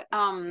about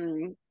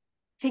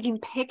taking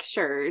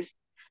pictures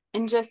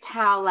and just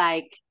how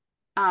like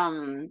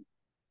um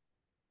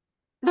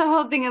the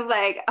whole thing of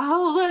like,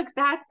 oh look,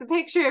 that's the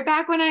picture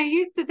back when I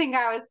used to think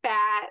I was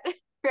fat,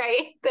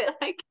 right?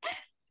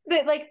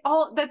 That like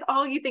all that's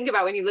all you think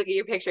about when you look at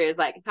your picture is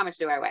like, how much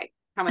do I weigh?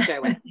 How much do I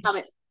weigh? How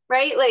much,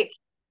 right? Like,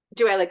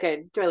 do I look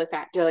good? Do I look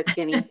fat? Do I look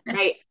skinny?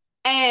 Right?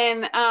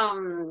 And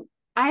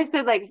I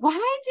said like,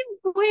 why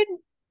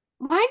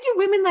do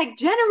women like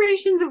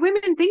generations of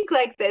women think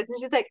like this? And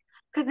she's like,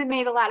 because it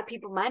made a lot of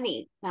people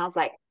money. And I was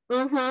like,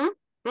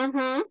 mm-hmm,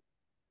 mm-hmm.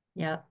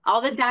 yeah.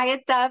 All the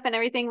diet stuff and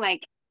everything,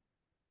 like,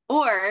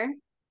 or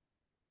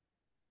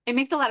it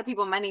makes a lot of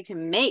people money to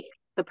make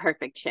the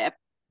perfect chip,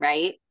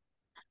 right?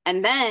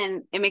 And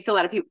then it makes a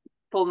lot of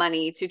people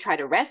money to try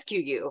to rescue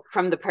you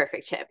from the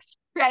perfect chips,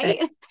 right?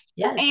 Right.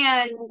 Yes.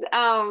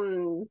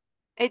 And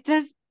it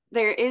does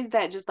there is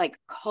that just like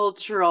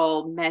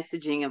cultural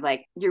messaging of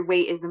like your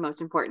weight is the most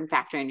important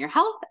factor in your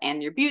health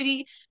and your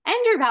beauty and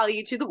your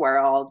value to the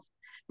world,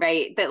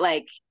 right? That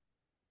like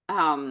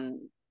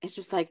it's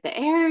just like the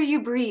air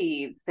you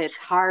breathe. It's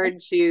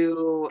hard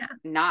to Yeah.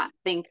 not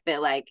think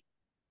that like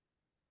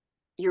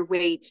your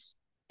weight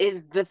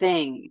is the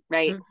thing,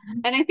 right?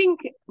 Mhm. And I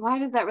think why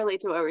does that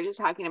relate to what we are just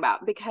talking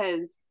about?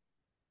 Because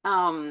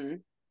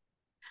um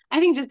I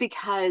think just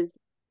because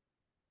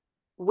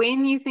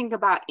when you think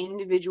about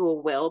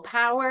individual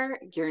willpower,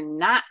 you're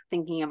not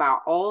thinking about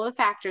all the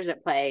factors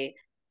at play,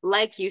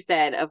 like you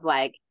said, of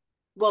like,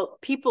 well,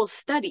 people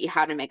study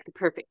how to make the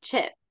perfect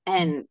chip.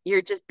 And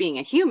you're just being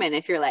a human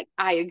if you're like,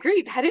 I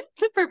agree, that is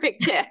the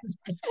perfect chip,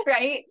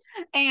 right?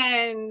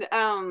 And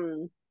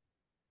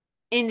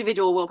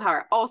individual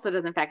willpower also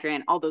doesn't factor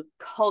in all those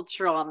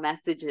cultural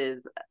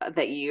messages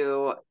that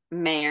you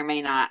may or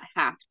may not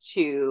have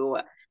to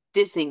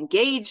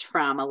disengage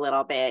from a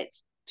little bit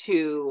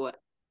to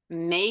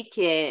make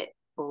it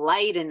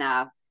light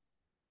enough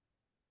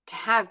to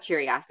have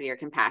curiosity or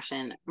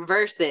compassion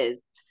versus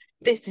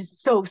this is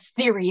so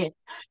serious.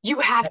 You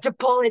have to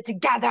pull it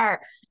together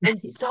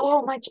and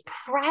so much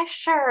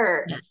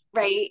pressure, Yeah,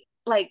 right?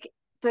 Like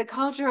the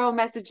cultural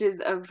messages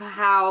of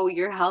how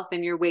your health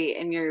and your weight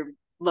and your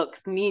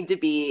looks need to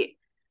be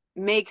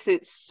makes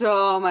it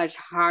so much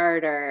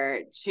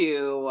harder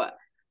to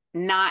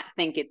not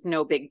think it's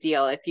no big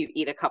deal if you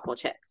eat a couple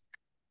chips.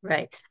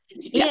 right.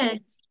 Yeah.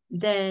 And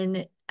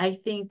then I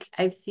think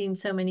I've seen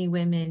so many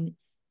women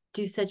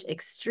do such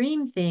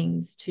extreme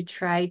things to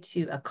try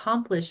to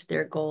accomplish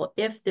their goal.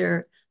 If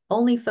their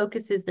only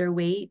focus is their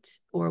weight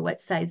or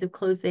what size of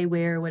clothes they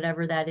wear,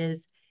 whatever that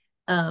is,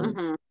 um,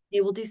 Mm-hmm.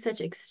 they will do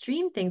such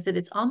extreme things that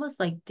it's almost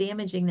like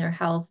damaging their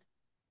health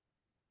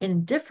in a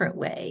different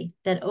way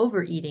than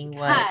overeating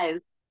was.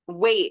 Because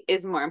weight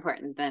is more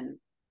important than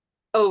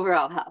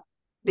overall health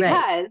Right.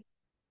 because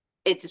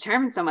it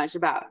determines so much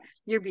about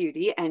your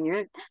beauty and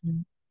your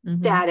Mm-hmm.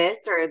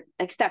 status or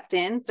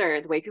acceptance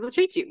or the way people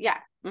treat you. Yeah.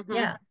 Mm-hmm.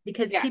 Yeah,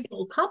 because Yeah.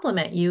 people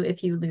compliment you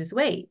if you lose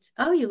weight.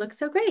 Oh, you look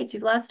so great.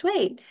 You've lost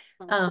weight.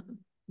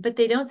 But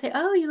they don't say,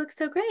 oh, you look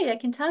so great. I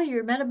can tell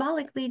you're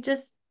metabolically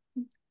just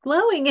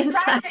glowing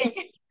inside.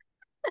 Right.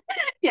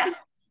 Yeah.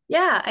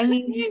 Yeah, I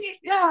mean,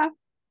 Yeah.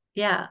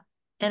 yeah.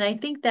 And I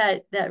think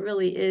that that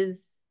really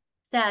is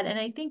sad. And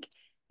I think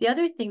the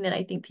other thing that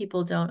I think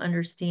people don't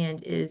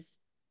understand is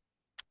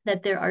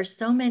that there are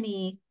so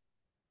many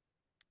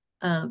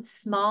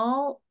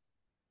small,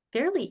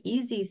 fairly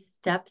easy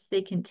steps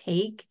they can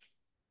take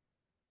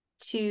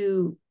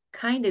to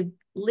kind of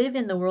live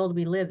in the world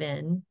we live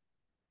in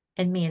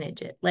and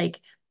manage it. Like,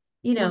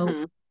 Mm-hmm.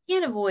 you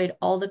can't avoid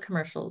all the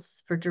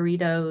commercials for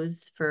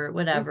Doritos, for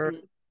whatever.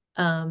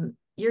 Mm-hmm.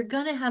 You're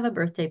gonna have a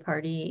birthday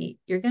party.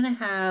 You're gonna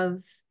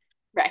have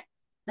Right.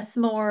 a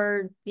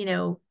s'more,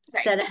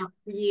 Right. set out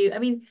for you. I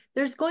mean,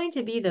 there's going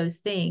to be those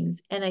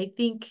things. And I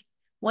think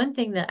one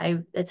thing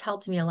that's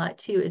helped me a lot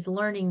too is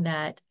learning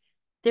that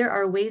there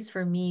are ways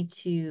for me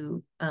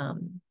to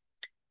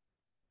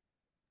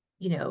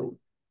you know,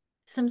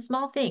 some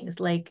small things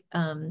like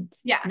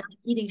Yeah. not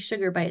eating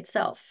sugar by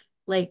itself.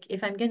 Like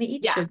if I'm going to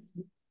eat Yeah. sugar,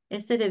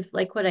 instead of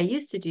like what I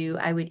used to do,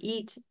 I would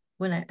eat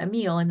a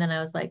meal and then I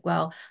was like,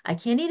 well, I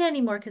can't eat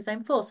anymore because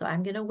I'm full, so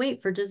I'm going to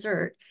wait for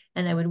dessert.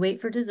 And I would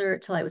wait for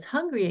dessert till I was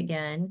hungry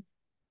again.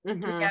 Three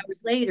Mm-hmm.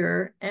 hours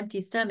later,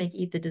 empty stomach,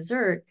 eat the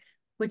dessert,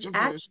 which Mm-hmm.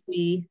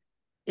 actually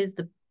is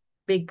the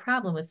big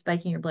problem with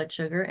spiking your blood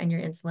sugar and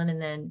your insulin,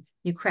 and then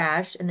you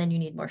crash, and then you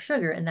need more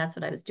sugar, and that's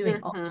what I was doing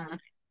all the Mm-hmm.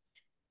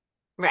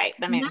 Right.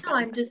 so That now makes sense.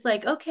 I'm just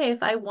like, okay,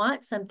 if I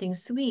want something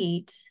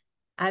sweet,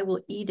 I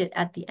will eat it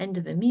at the end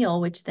of a meal,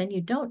 which then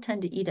you don't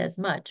tend to eat as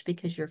much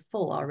because you're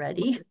full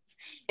already.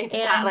 It's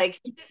not And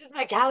like this is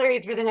my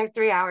calories for the next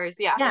 3 hours.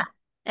 Yeah. yeah,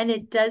 and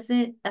it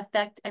doesn't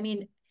affect, I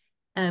mean,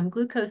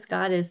 Glucose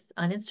Goddess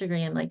on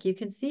Instagram, like you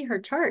can see her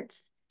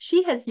charts.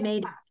 She has Yeah.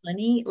 made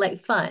funny,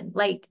 like fun,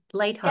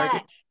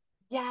 lighthearted,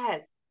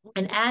 Yes. Yes.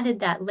 and added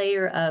that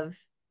layer of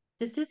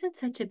this isn't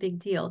such a big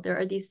deal. There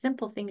are these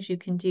simple things you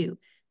can do.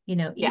 Yeah.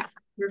 Eat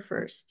fiber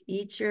first,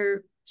 eat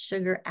your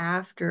sugar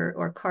after,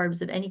 or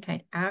carbs of any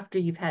kind after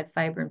you've had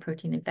fiber and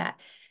protein and fat.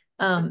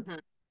 Um, Mm-hmm.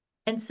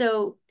 and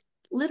so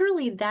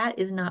literally that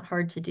is not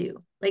hard to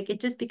do. Like it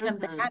just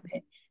becomes a Mm-hmm.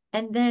 habit.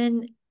 And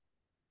then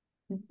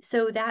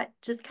so that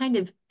just kind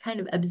of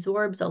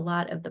absorbs a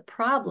lot of the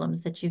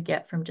problems that you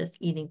get from just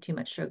eating too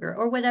much sugar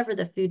or whatever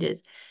the food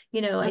is. I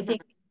Mm-hmm.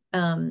 think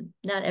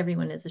not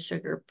everyone is a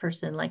sugar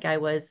person like I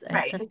was, and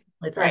Right. some people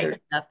it's Right. other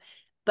stuff.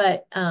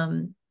 But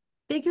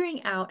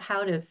figuring out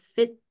how to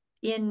fit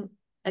in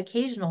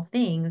occasional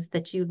things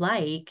that you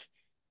like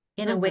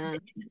in a way Mm-hmm.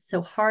 that isn't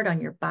so hard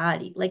on your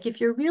body. Like if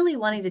you're really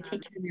wanting to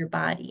take care of your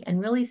body and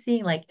really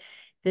seeing like,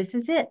 this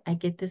is it. I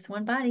get this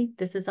one body.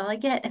 This is all I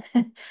get.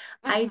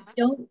 I Mm-hmm.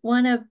 don't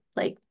want to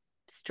like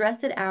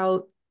stress it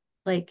out,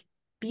 like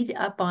beat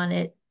up on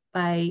it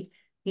by,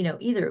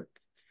 either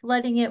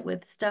flooding it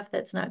with stuff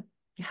that's not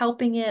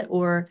helping it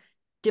or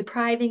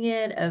depriving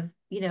it of,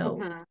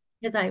 Mm-hmm.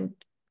 because I'm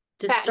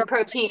just Fat and starving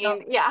myself.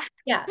 protein. Yeah.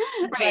 Yeah,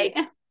 Right.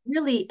 like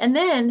really. And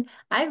then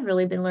I've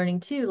really been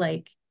learning too,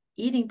 like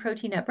eating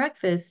protein at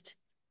breakfast.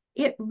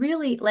 It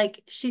really,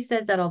 like she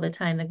says that all the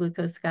time, the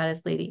glucose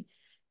goddess lady.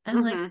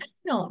 I'm like, Mm-hmm. I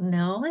don't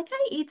know. Like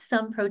I eat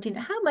some protein.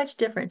 How much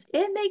difference?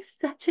 It makes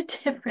such a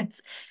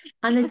difference.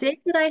 On the days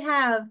that I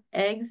have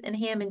eggs and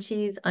ham and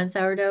cheese on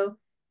sourdough,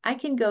 I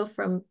can go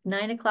from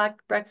 9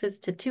 o'clock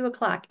breakfast to 2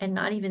 o'clock and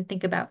not even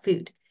think about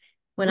food.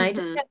 When I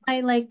just Mm-hmm. have my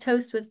like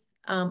toast with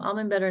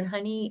almond butter and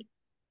honey,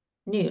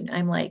 noon.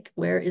 I'm like,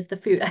 where is the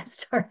food? I'm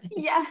starving.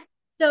 Yeah.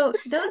 So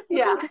those simple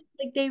Yeah. things,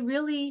 like they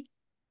really,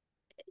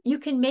 you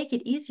can make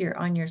it easier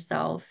on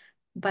yourself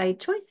by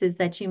choices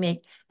that you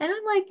make. And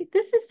I'm like,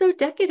 this is so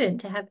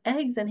decadent to have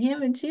eggs and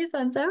ham and cheese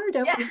on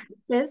sourdough Yeah. for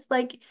breakfast.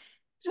 Like,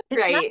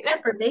 it's not Right.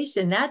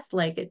 deprivation. That's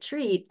like a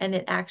treat, and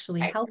it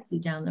actually Right. helps you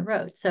down the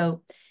road.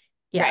 So,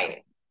 yeah,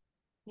 Right.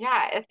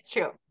 Yeah, it's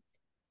true.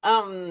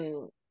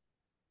 Um,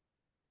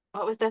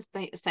 what was the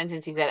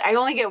sentence you said? I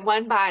only get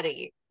one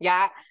body.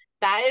 Yeah,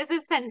 that is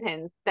a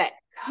sentence that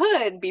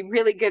could be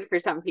really good for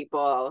some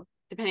people,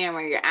 depending on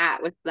where you're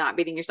at with not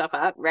beating yourself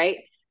up, right?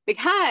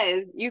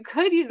 Because you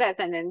could use that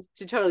sentence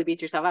to totally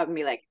beat yourself up and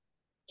be like,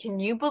 can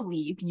you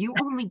believe you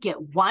only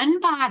get one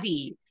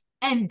body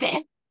and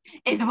this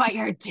is what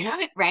you're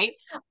doing, right?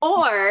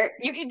 Or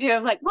you can do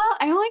it like, well,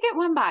 I only get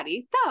one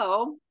body,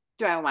 so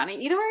do I want to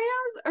eat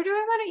Oreos or do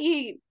I want to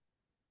eat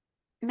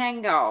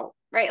mango,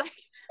 right?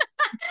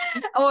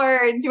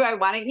 Or do I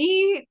want to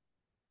eat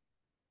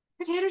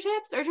potato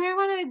chips or do I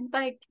want to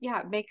like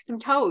yeah make some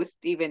toast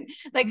even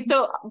like mhm,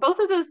 so both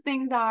of those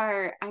things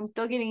are I'm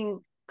still getting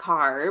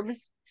carbs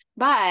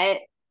but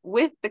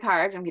with the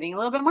carbs I'm getting a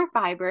little bit more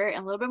fiber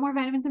and a little bit more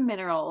vitamins and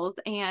minerals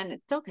and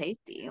it's still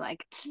tasty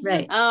like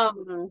right.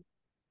 um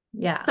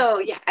Yeah, so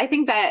yeah I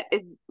think that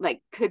is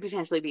like could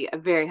potentially be a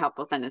very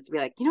helpful sentence to be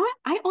like you know what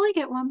I only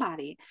get one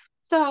body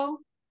so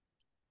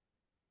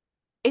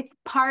it's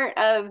part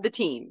of the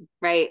team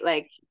right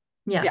like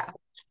yeah. yeah.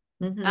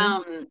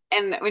 Hmm.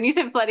 And when you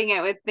said flooding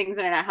it with things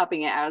that are not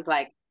helping it, I was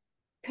like,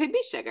 could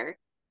be sugar,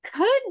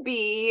 could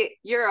be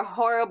you're a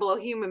horrible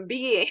human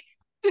being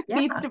who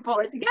needs Yeah, to pull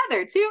it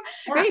together too,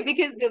 yeah, right?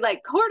 Because the,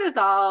 like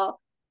cortisol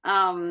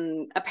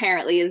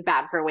apparently is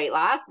bad for weight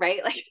loss,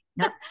 right? Like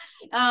yep.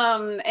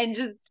 and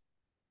just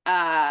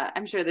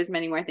I'm sure there's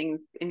many more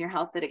things in your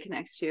health that it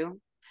connects to.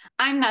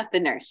 I'm not the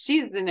nurse.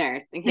 She's the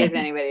nurse, in case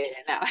anybody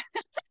didn't know.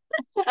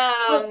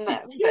 Well,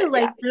 it's But true. yeah.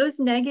 Like those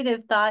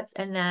negative thoughts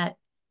and that,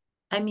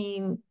 I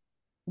mean,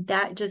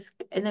 that just,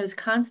 and those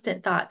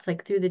constant thoughts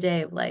like through the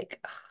day of like,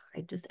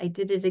 "Oh, I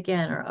did it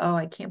again," or, "Oh,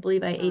 I can't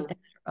believe I ate Mm-hmm. that,"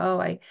 or, "Oh,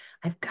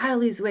 I've got to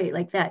lose weight,"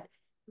 like that,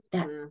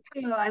 "Oh,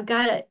 I've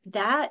got to,"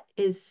 that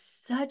is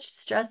such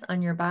stress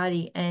on your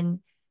body. And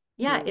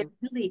yeah,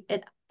 Mm-hmm.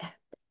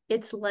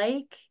 it's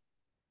like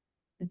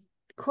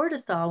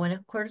cortisol. When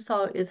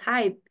cortisol is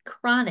high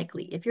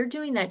chronically, if you're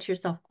doing that to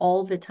yourself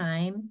all the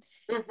time,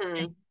 and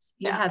Mm-hmm.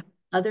 you Yeah. have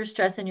other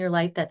stress in your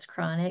life that's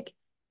chronic,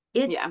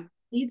 it Yeah.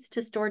 leads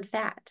to stored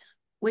fat,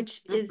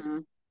 which is Mm-hmm.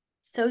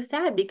 so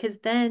sad because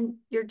then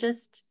you're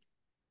just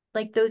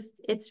like those,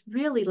 it's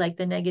really like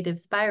the negative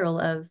spiral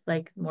of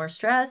like more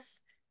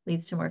stress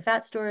leads to more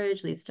fat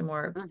storage, leads to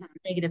more Mm-hmm.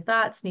 negative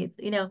thoughts,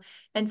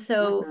 and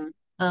so Mm-hmm.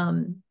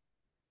 um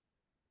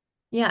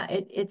yeah,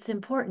 it's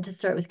important to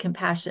start with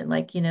compassion.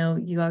 Like,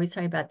 you always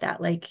talk about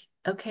that. Like,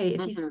 okay,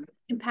 if you start Mm-hmm.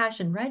 with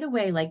compassion right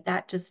away, like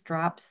that just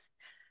drops,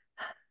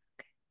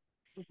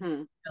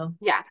 Mm-hmm. you know,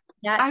 Yeah.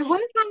 that I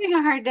was having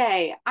a hard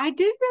day. I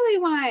did really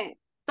want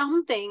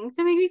something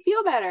to make me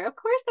feel better. Of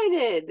course I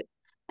did.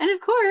 And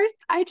of course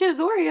I chose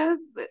Oreos.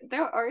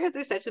 Oreos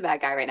are such a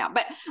bad guy right now.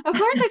 But of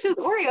course I chose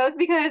Oreos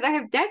because I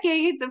have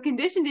decades of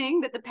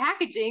conditioning that the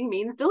packaging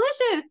means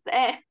delicious.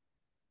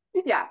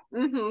 Yeah.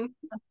 Mm-hmm.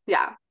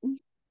 Yeah.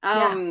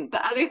 yeah.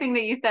 The other thing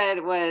that you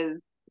said was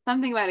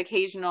something about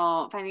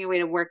occasional, finding a way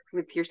to work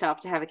with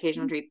yourself to have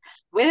occasional treats.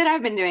 The way that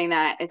I've been doing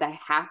that is I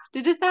have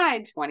to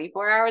decide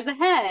 24 hours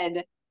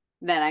ahead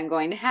that I'm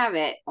going to have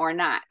it or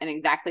not, and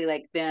exactly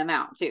like the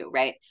amount too,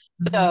 right?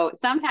 Mhm. So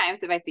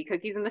sometimes if I see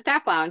cookies in the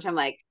staff lounge, I'm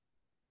like,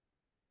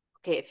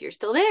 okay, if you're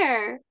still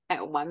there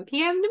at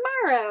 1 p.m.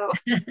 tomorrow,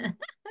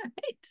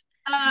 Right.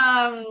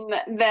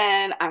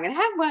 then I'm gonna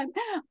have one.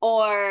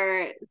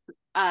 Or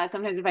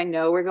sometimes if I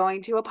know we're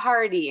going to a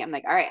party, I'm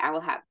like, all right, I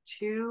will have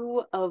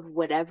two of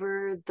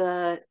whatever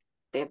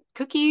they have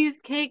cookies,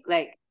 cake,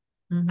 like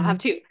I'll have Hmm.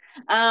 two.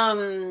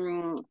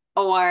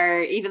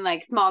 Or even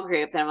like small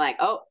groups, and I'm like,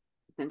 oh,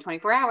 in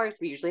 24 hours,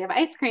 we usually have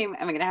ice cream.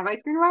 Am I gonna have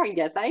ice cream tomorrow?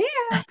 Yes, I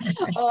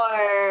am.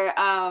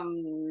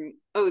 Or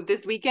oh,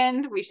 this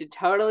weekend we should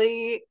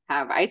totally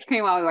have ice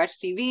cream while we watch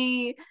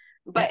TV.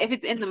 Yeah. But if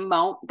it's in the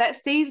moment,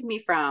 that saves me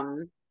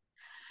from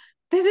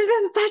this has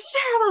been such a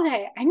terrible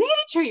day. I need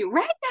a treat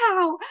right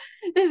now.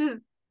 This is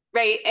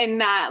right. And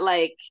not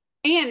like,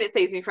 and it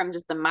saves me from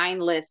just the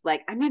mindless,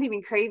 like, I'm not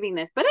even craving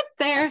this, but it's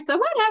there. So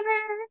whatever.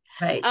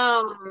 Right.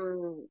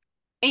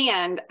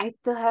 And I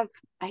still have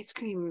ice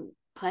cream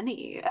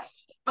plenty of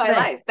my Right.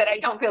 life that I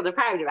don't feel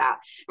deprived about.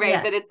 Right.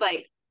 Yeah. But it's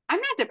like, I'm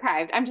not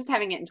deprived. I'm just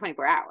having it in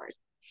 24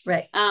 hours.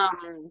 Right.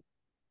 Um,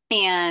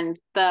 and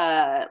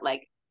the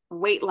like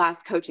weight loss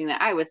coaching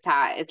that I was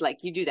taught is like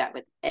you do that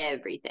with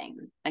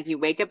everything. Like you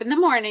wake up in the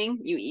morning,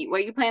 you eat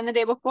what you planned the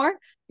day before,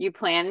 you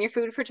plan your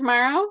food for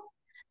tomorrow,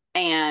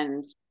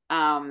 and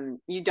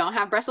you don't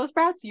have Brussels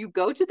sprouts, you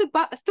go to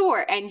the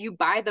store and you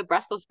buy the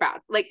Brussels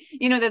sprouts. Like,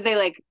 you know that they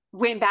like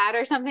went bad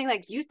or something.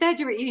 Like you said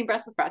you were eating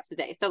Brussels sprouts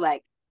today. So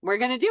like we're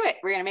gonna do it.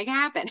 We're gonna make it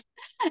happen.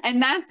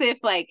 And that's if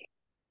like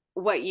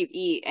what you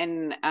eat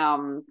and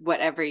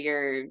whatever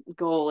your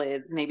goal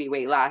is, maybe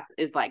weight loss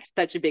is like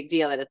such a big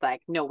deal that it's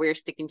like, no, we're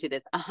sticking to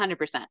this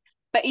 100%.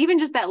 But even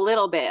just that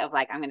little bit of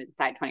like, I'm going to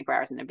decide 24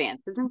 hours in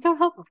advance has been so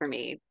helpful for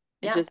me.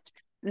 It Yeah. just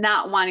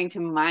not wanting to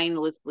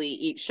mindlessly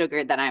eat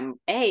sugar that I'm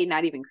A,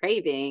 not even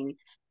craving,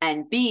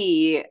 and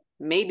B,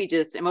 maybe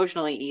just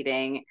emotionally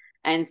eating,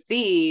 and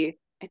C,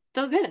 it's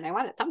still good and I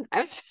want it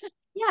sometimes.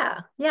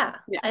 Yeah, yeah.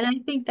 Yeah. And I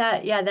think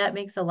that, yeah, that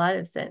makes a lot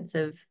of sense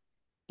of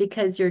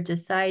because you're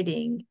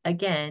deciding,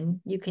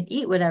 again, you can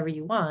eat whatever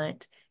you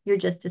want. You're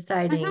just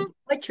deciding Hmm.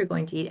 what you're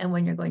going to eat and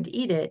when you're going to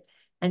eat it.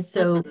 And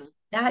so Hmm.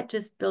 that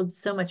just builds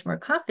so much more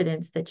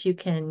confidence that you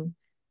can,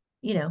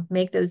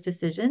 make those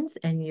decisions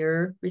and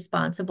you're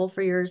responsible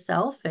for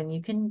yourself and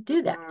you can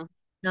do that. Hmm.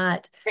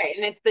 Not, Right.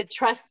 And it's the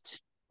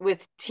trust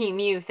with Team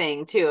U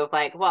thing too, of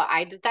like, well,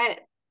 I,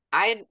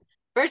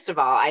 first of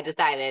all, I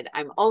decided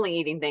I'm only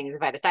eating things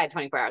if I decide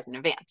 24 hours in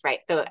advance, right?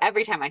 So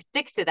every time I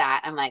stick to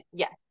that, I'm like,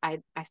 yes, I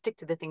stick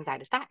to the things I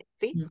decided.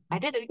 See, I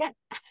Mhm. did it again.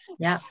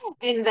 Yeah,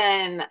 And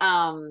then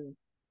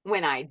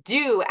when I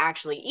do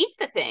actually eat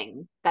the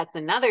thing, that's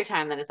another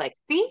time that it's like,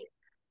 see,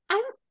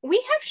 I'm we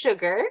have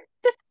sugar.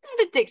 This is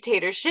not a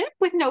dictatorship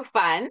with no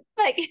fun.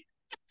 Like,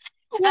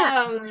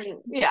 yeah,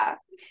 yeah.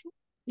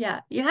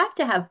 yeah. You have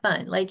to have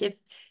fun. Like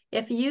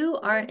if you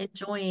aren't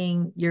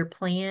enjoying your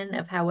plan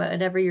of how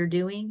whatever you're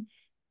doing,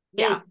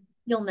 Yeah.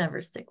 you'll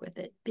never stick with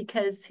it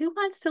because who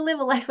wants to live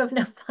a life of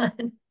no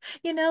fun?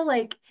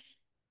 Like,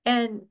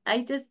 and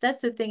I just,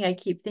 that's the thing I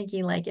keep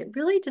thinking, like, it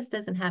really just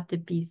doesn't have to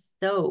be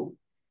so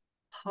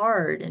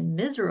hard and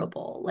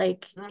miserable.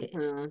 Like, Hmm. it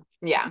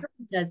Yeah.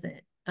 really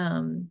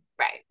doesn't.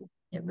 Right.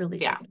 It really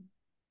Yeah. doesn't.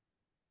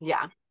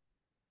 Yeah.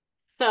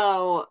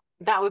 So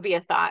that would be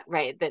a thought,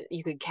 right? That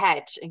you could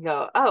catch and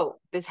go, oh,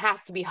 this has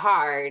to be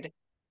hard.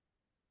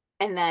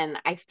 And then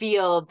I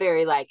feel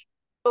very like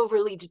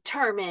overly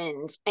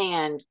determined.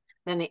 And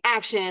then the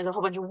action is a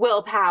whole bunch of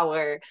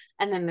willpower.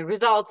 And then the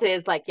result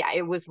is like, yeah,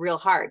 it was real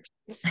hard.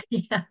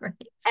 Yeah, right.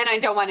 And I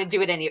don't want to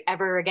do it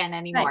ever again Right.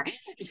 anymore.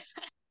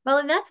 Well,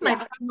 and that's my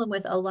Yeah. problem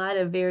with a lot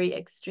of very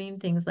extreme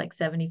things like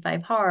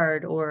 75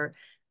 hard or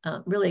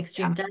really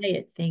extreme Yeah.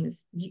 diet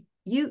things.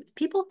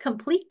 People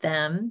complete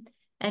them,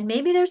 and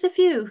maybe there's a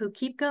few who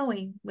keep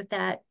going with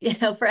that,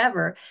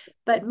 forever.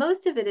 But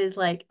most of it is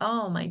like,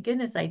 oh my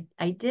goodness,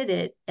 I did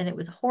it and it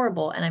was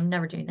horrible, and I'm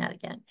never doing that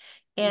again.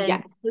 And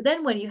Yes. so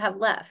then what do you have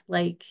left?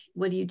 Like,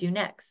 what do you do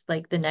next?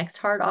 Like the next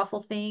hard,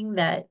 awful thing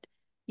that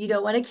you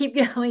don't want to keep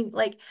going.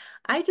 Like,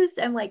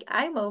 I'm like,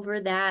 I'm over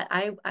that.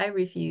 I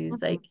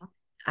refuse. Like Mhm.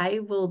 I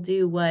will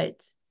do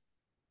what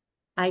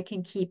I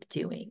can keep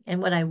doing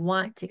and what I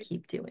want to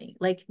keep doing.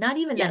 Like, not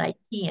even that Yes.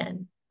 I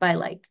can by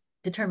like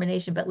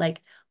determination, but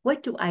like,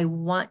 what do I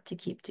want to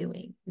keep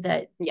doing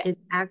that Yes. is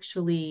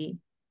actually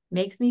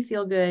makes me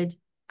feel good?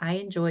 I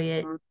enjoy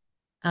it.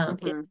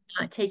 It's Mm-hmm.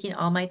 not taking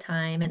all my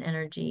time and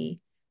energy,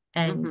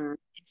 and Hmm.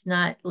 it's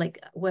not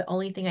like what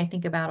only thing I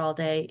think about all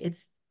day.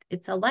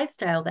 It's a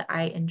lifestyle that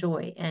I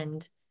enjoy,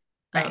 Right.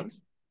 um,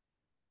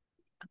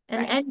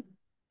 and Right.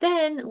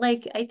 then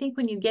like I think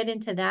when you get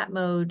into that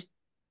mode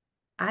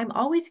I'm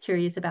always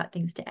curious about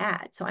things to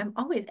add. So I'm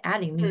always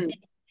adding new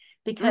things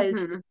because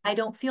Mm-hmm. I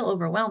don't feel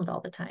overwhelmed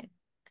all the time.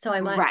 So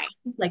I'm Right.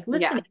 like Yeah.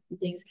 listening to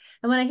things.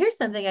 And when I hear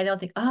something, I don't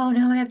think, oh,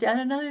 no, I have to add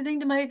another thing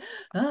to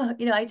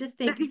I just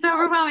This think, is oh,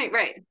 overwhelming.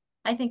 Right.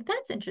 I think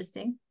that's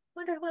interesting.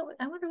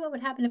 I wonder what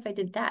would happen if I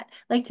did that.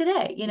 Like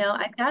today,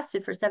 I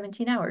fasted for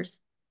 17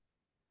 hours.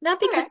 Not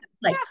because Okay.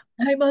 it's like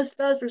I must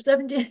fast for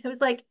 17. It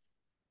was like,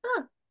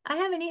 huh, I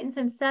haven't eaten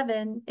since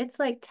 7. It's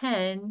like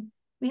 10.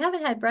 We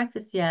haven't had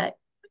breakfast yet.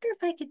 I wonder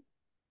if I could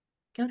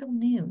go till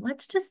noon.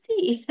 Let's just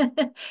see.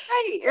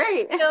 Right.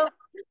 Right. So,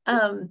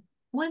 um,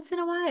 once in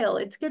a while,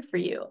 it's good for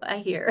you, I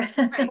hear.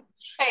 Right.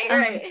 Right. Um,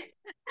 Right.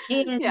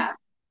 and Yeah.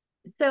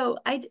 so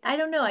I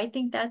don't know. I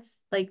think that's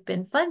like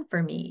been fun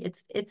for me.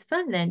 It's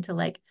fun then to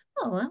like,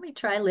 oh, let me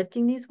try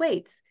lifting these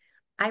weights.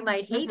 I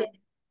might hate Hmm. it,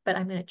 but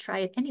I'm gonna try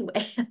it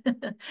anyway.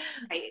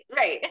 Right.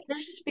 Right. Then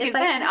if Because I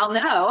then need, I'll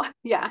know.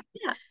 Yeah.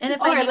 yeah, and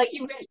if I Or need, like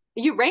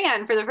you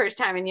ran for the first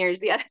time in years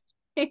the other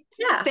day.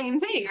 yeah, Same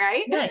thing,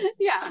 right? right.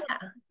 Yeah.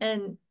 Yeah.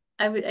 And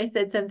I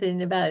said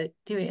something about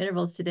doing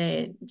intervals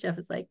today, and Jeff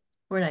was like,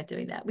 we're not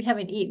doing that. We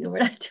haven't eaten. We're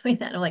not doing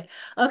that. I'm like,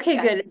 okay,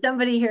 Yes. good. It's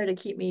somebody here to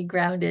keep me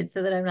grounded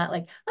so that I'm not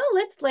like, oh,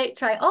 let's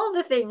try all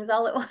the things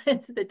all at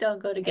once that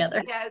don't go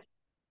together. Yes.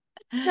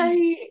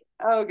 Right.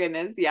 Oh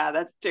goodness. Yeah,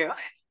 that's true.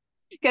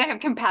 Gonna have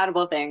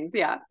compatible things.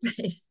 Yeah.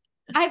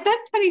 Right.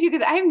 That's funny too,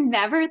 because I've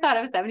never thought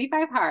of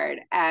 75 hard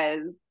as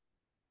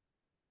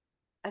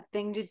a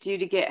thing to do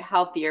to get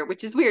healthier,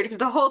 which is weird because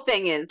the whole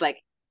thing is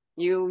like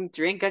you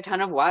drink a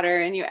ton of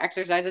water and you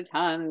exercise a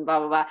ton, blah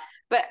blah blah.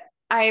 But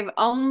I've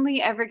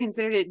only ever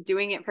considered it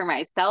doing it for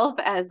myself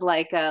as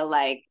like a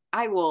like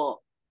I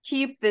will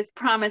keep this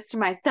promise to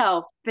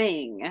myself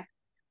thing.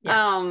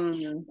 Yeah.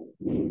 Um,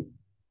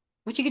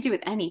 which you could do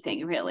with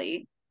anything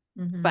really.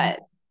 Hmm. But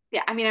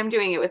yeah, I mean, I'm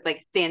doing it with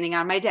like standing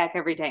on my deck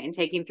every day and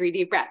taking 3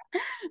 deep breaths.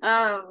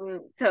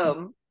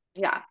 So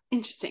yeah,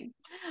 interesting.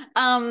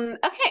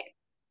 Okay.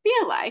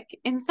 Feel like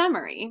in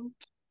summary,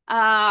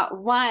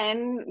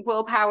 one,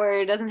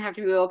 willpower doesn't have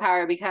to be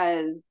willpower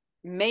because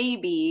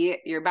maybe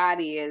your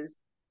body is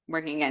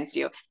working against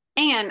you.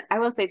 And I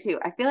will say too,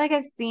 I feel like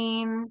I've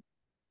seen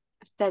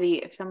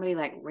study if somebody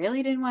like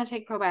really didn't want to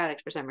take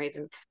probiotics for some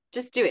reason,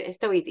 just do it. It's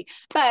so easy.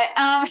 But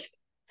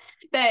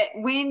that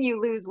when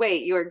you lose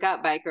weight, your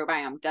gut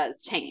microbiome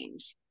does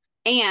change.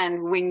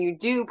 And when you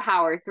do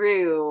power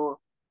through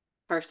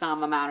for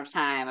some amount of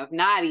time of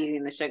not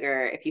eating the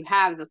sugar, if you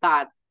have the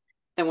thoughts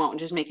that won't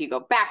just make you go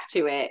back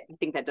to it, I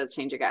think that does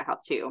change your gut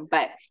health too.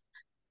 But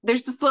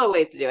there's the slow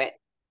ways to do it.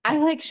 I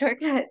like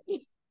shortcuts.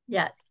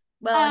 Yes.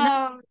 Well, and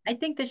Um, I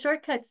think the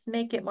shortcuts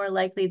make it more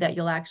likely that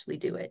you'll actually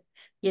do it,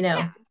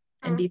 yeah.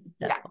 and be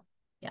Yeah, successful.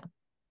 Yeah.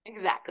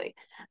 exactly.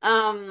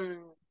 Um,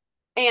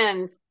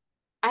 and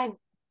I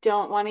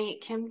don't want to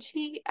eat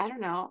kimchi. I don't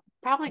know.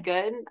 Probably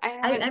good. I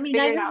I haven't mean,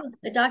 I figured out. heard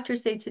a doctor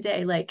say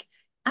today, like,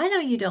 I know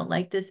you don't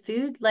like this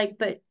food, like,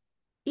 but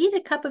eat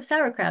a cup of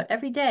sauerkraut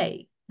every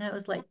day. And I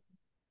was like,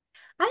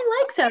 I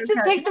like Okay, just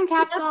sauerkraut. take And some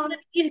I'm capsules. gonna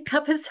eat a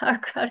cup of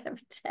sauerkraut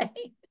every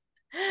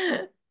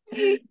day.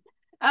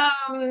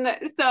 Um,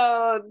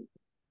 so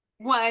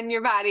one,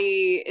 your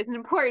body is an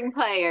important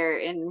player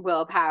in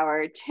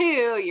willpower.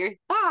 Two, your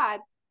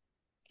thoughts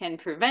can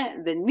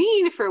prevent the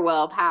need for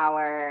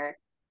willpower.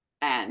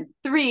 And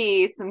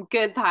three, some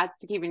good thoughts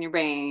to keep in your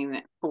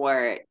brain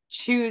for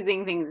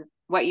choosing things,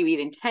 what you eat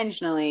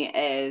intentionally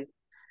is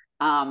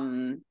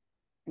um,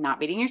 not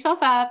beating yourself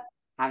up,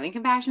 having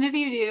compassion if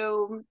you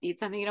do, eat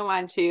something you don't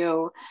want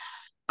to.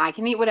 I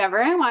can eat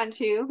whatever I want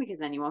to because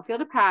then you won't feel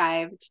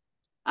deprived.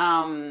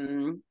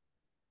 Um,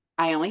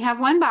 I only have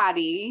one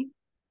body.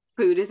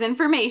 Food is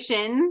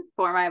information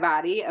for my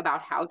body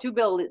about how to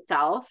build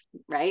itself,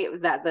 right?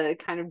 Was that the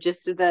kind of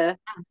gist of the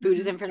food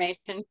is Mhm.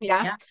 information?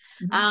 Yeah. Yeah.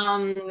 Hmm.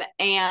 Um,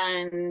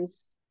 and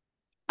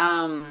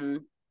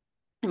um,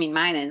 I mean,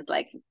 mine is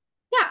like,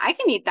 yeah, I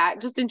can eat that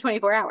just in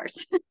 24 hours.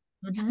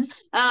 Hmm.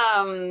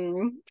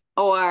 um,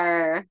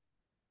 or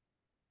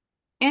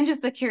and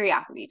just the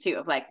curiosity too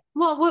of like,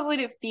 well, what would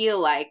it feel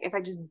like if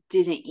I just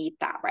didn't eat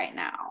that right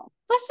now?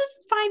 Let's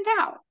just find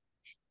out.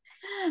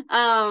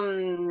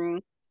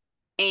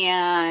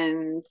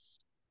 And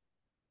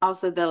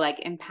also the like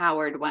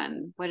empowered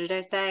one. What did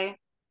I say?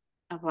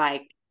 Of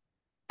like,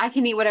 I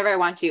can eat whatever I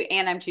want to,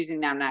 and I'm choosing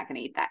now I'm not going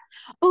to eat that.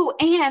 Oh,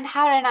 and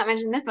how did I not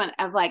mention this one?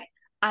 Of like,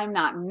 I'm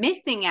not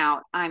missing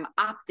out, I'm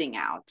opting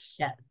out.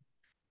 Yes.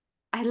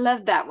 I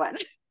love that one.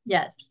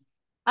 Yes.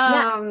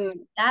 Yeah. Um,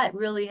 That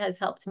really has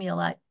helped me a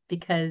lot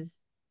because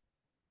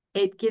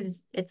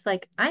it's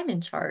like I'm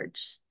in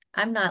charge.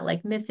 I'm not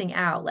like missing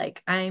out.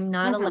 Like I'm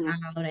not allowed.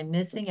 mhm. I'm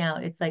missing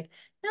out. It's like,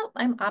 nope,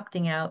 I'm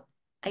opting out.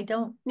 I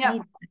don't Yep.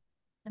 need,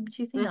 I'm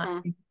choosing not Hmm.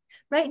 to.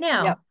 Right Yep.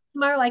 now,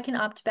 tomorrow I can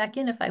opt back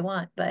in if I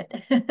want, but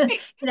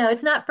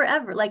it's not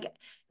forever. Like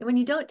when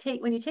you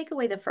take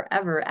away the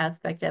forever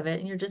aspect of it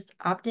and you're just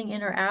opting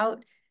in or out,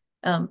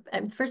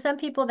 and for some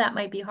people that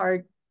might be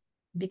hard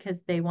because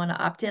they want to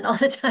opt in all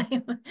the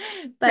time.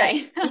 But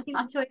Right. making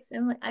the choice,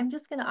 I'm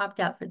just going to opt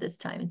out for this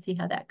time and see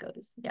how that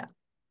goes. Yeah.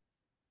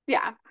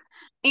 Yeah.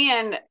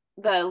 And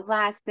the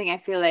last thing I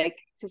feel like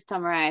to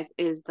summarize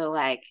is the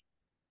like,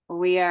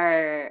 we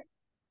are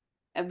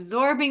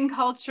absorbing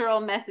cultural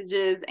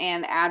messages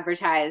and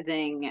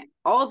advertising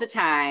all the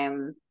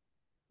time,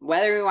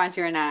 whether we want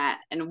to or not.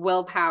 And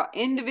willpower,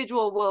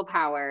 individual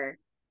willpower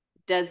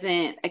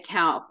doesn't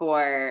account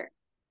for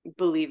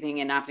believing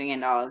and opting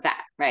into all of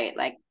that, right?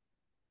 Like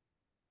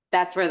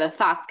that's where the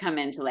thoughts come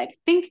into like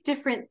think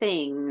different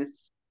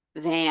things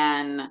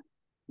than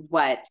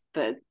what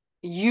the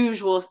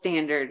usual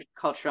standard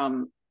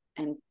cultural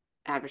and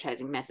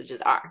advertising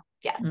messages are.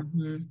 Yes.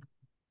 Hmm.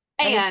 And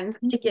if And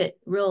you get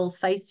real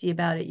feisty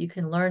about it, you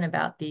can learn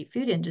about the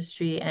food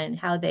industry and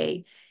how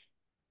they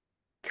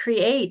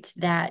create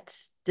that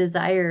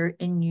desire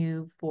in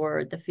you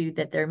for the food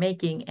that they're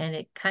making. And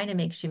it kind of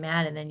makes you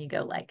mad. And then you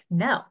go like,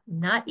 no,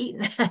 not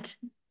eating that.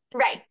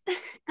 right.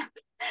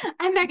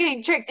 I'm not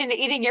getting tricked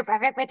into eating your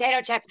perfect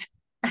potato chip.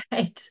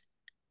 Right.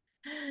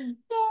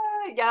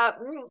 Yeah.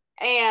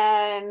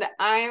 And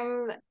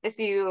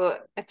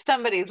if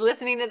somebody's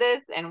listening to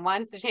this and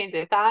wants to change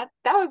their thoughts,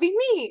 that would be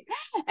me.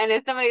 And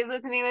if somebody's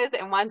listening to this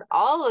and wants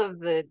all of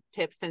the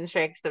tips and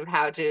tricks of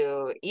how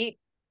to eat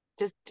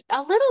just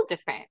a little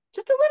different,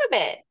 just a little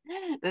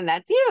bit, then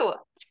that's you.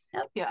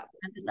 Yep. Yeah.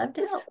 I would love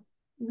to help.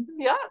 Mhm.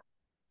 Yeah.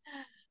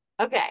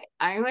 Okay.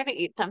 I'm going to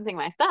eat something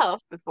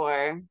myself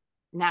before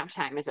nap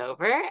time is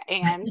over.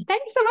 And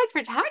thanks so much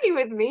for talking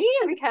with me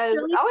because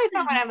it's Really always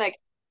fun when fun. I'm like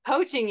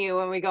coaching you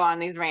when we go on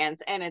these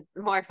rants. And it's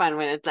more fun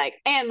when it's like,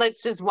 and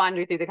let's just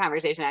wander through the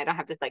conversation. I don't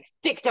have to like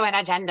stick to an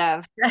agenda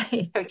of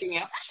Right. coaching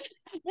you.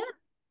 Yeah.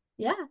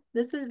 Yeah.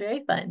 This was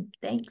very fun.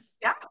 Thanks.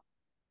 Yeah.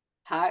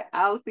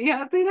 I'll see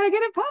how soon I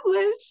get it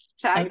published.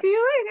 Talk to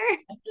you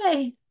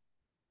Okay.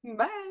 later.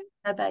 Bye.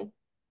 Bye bye.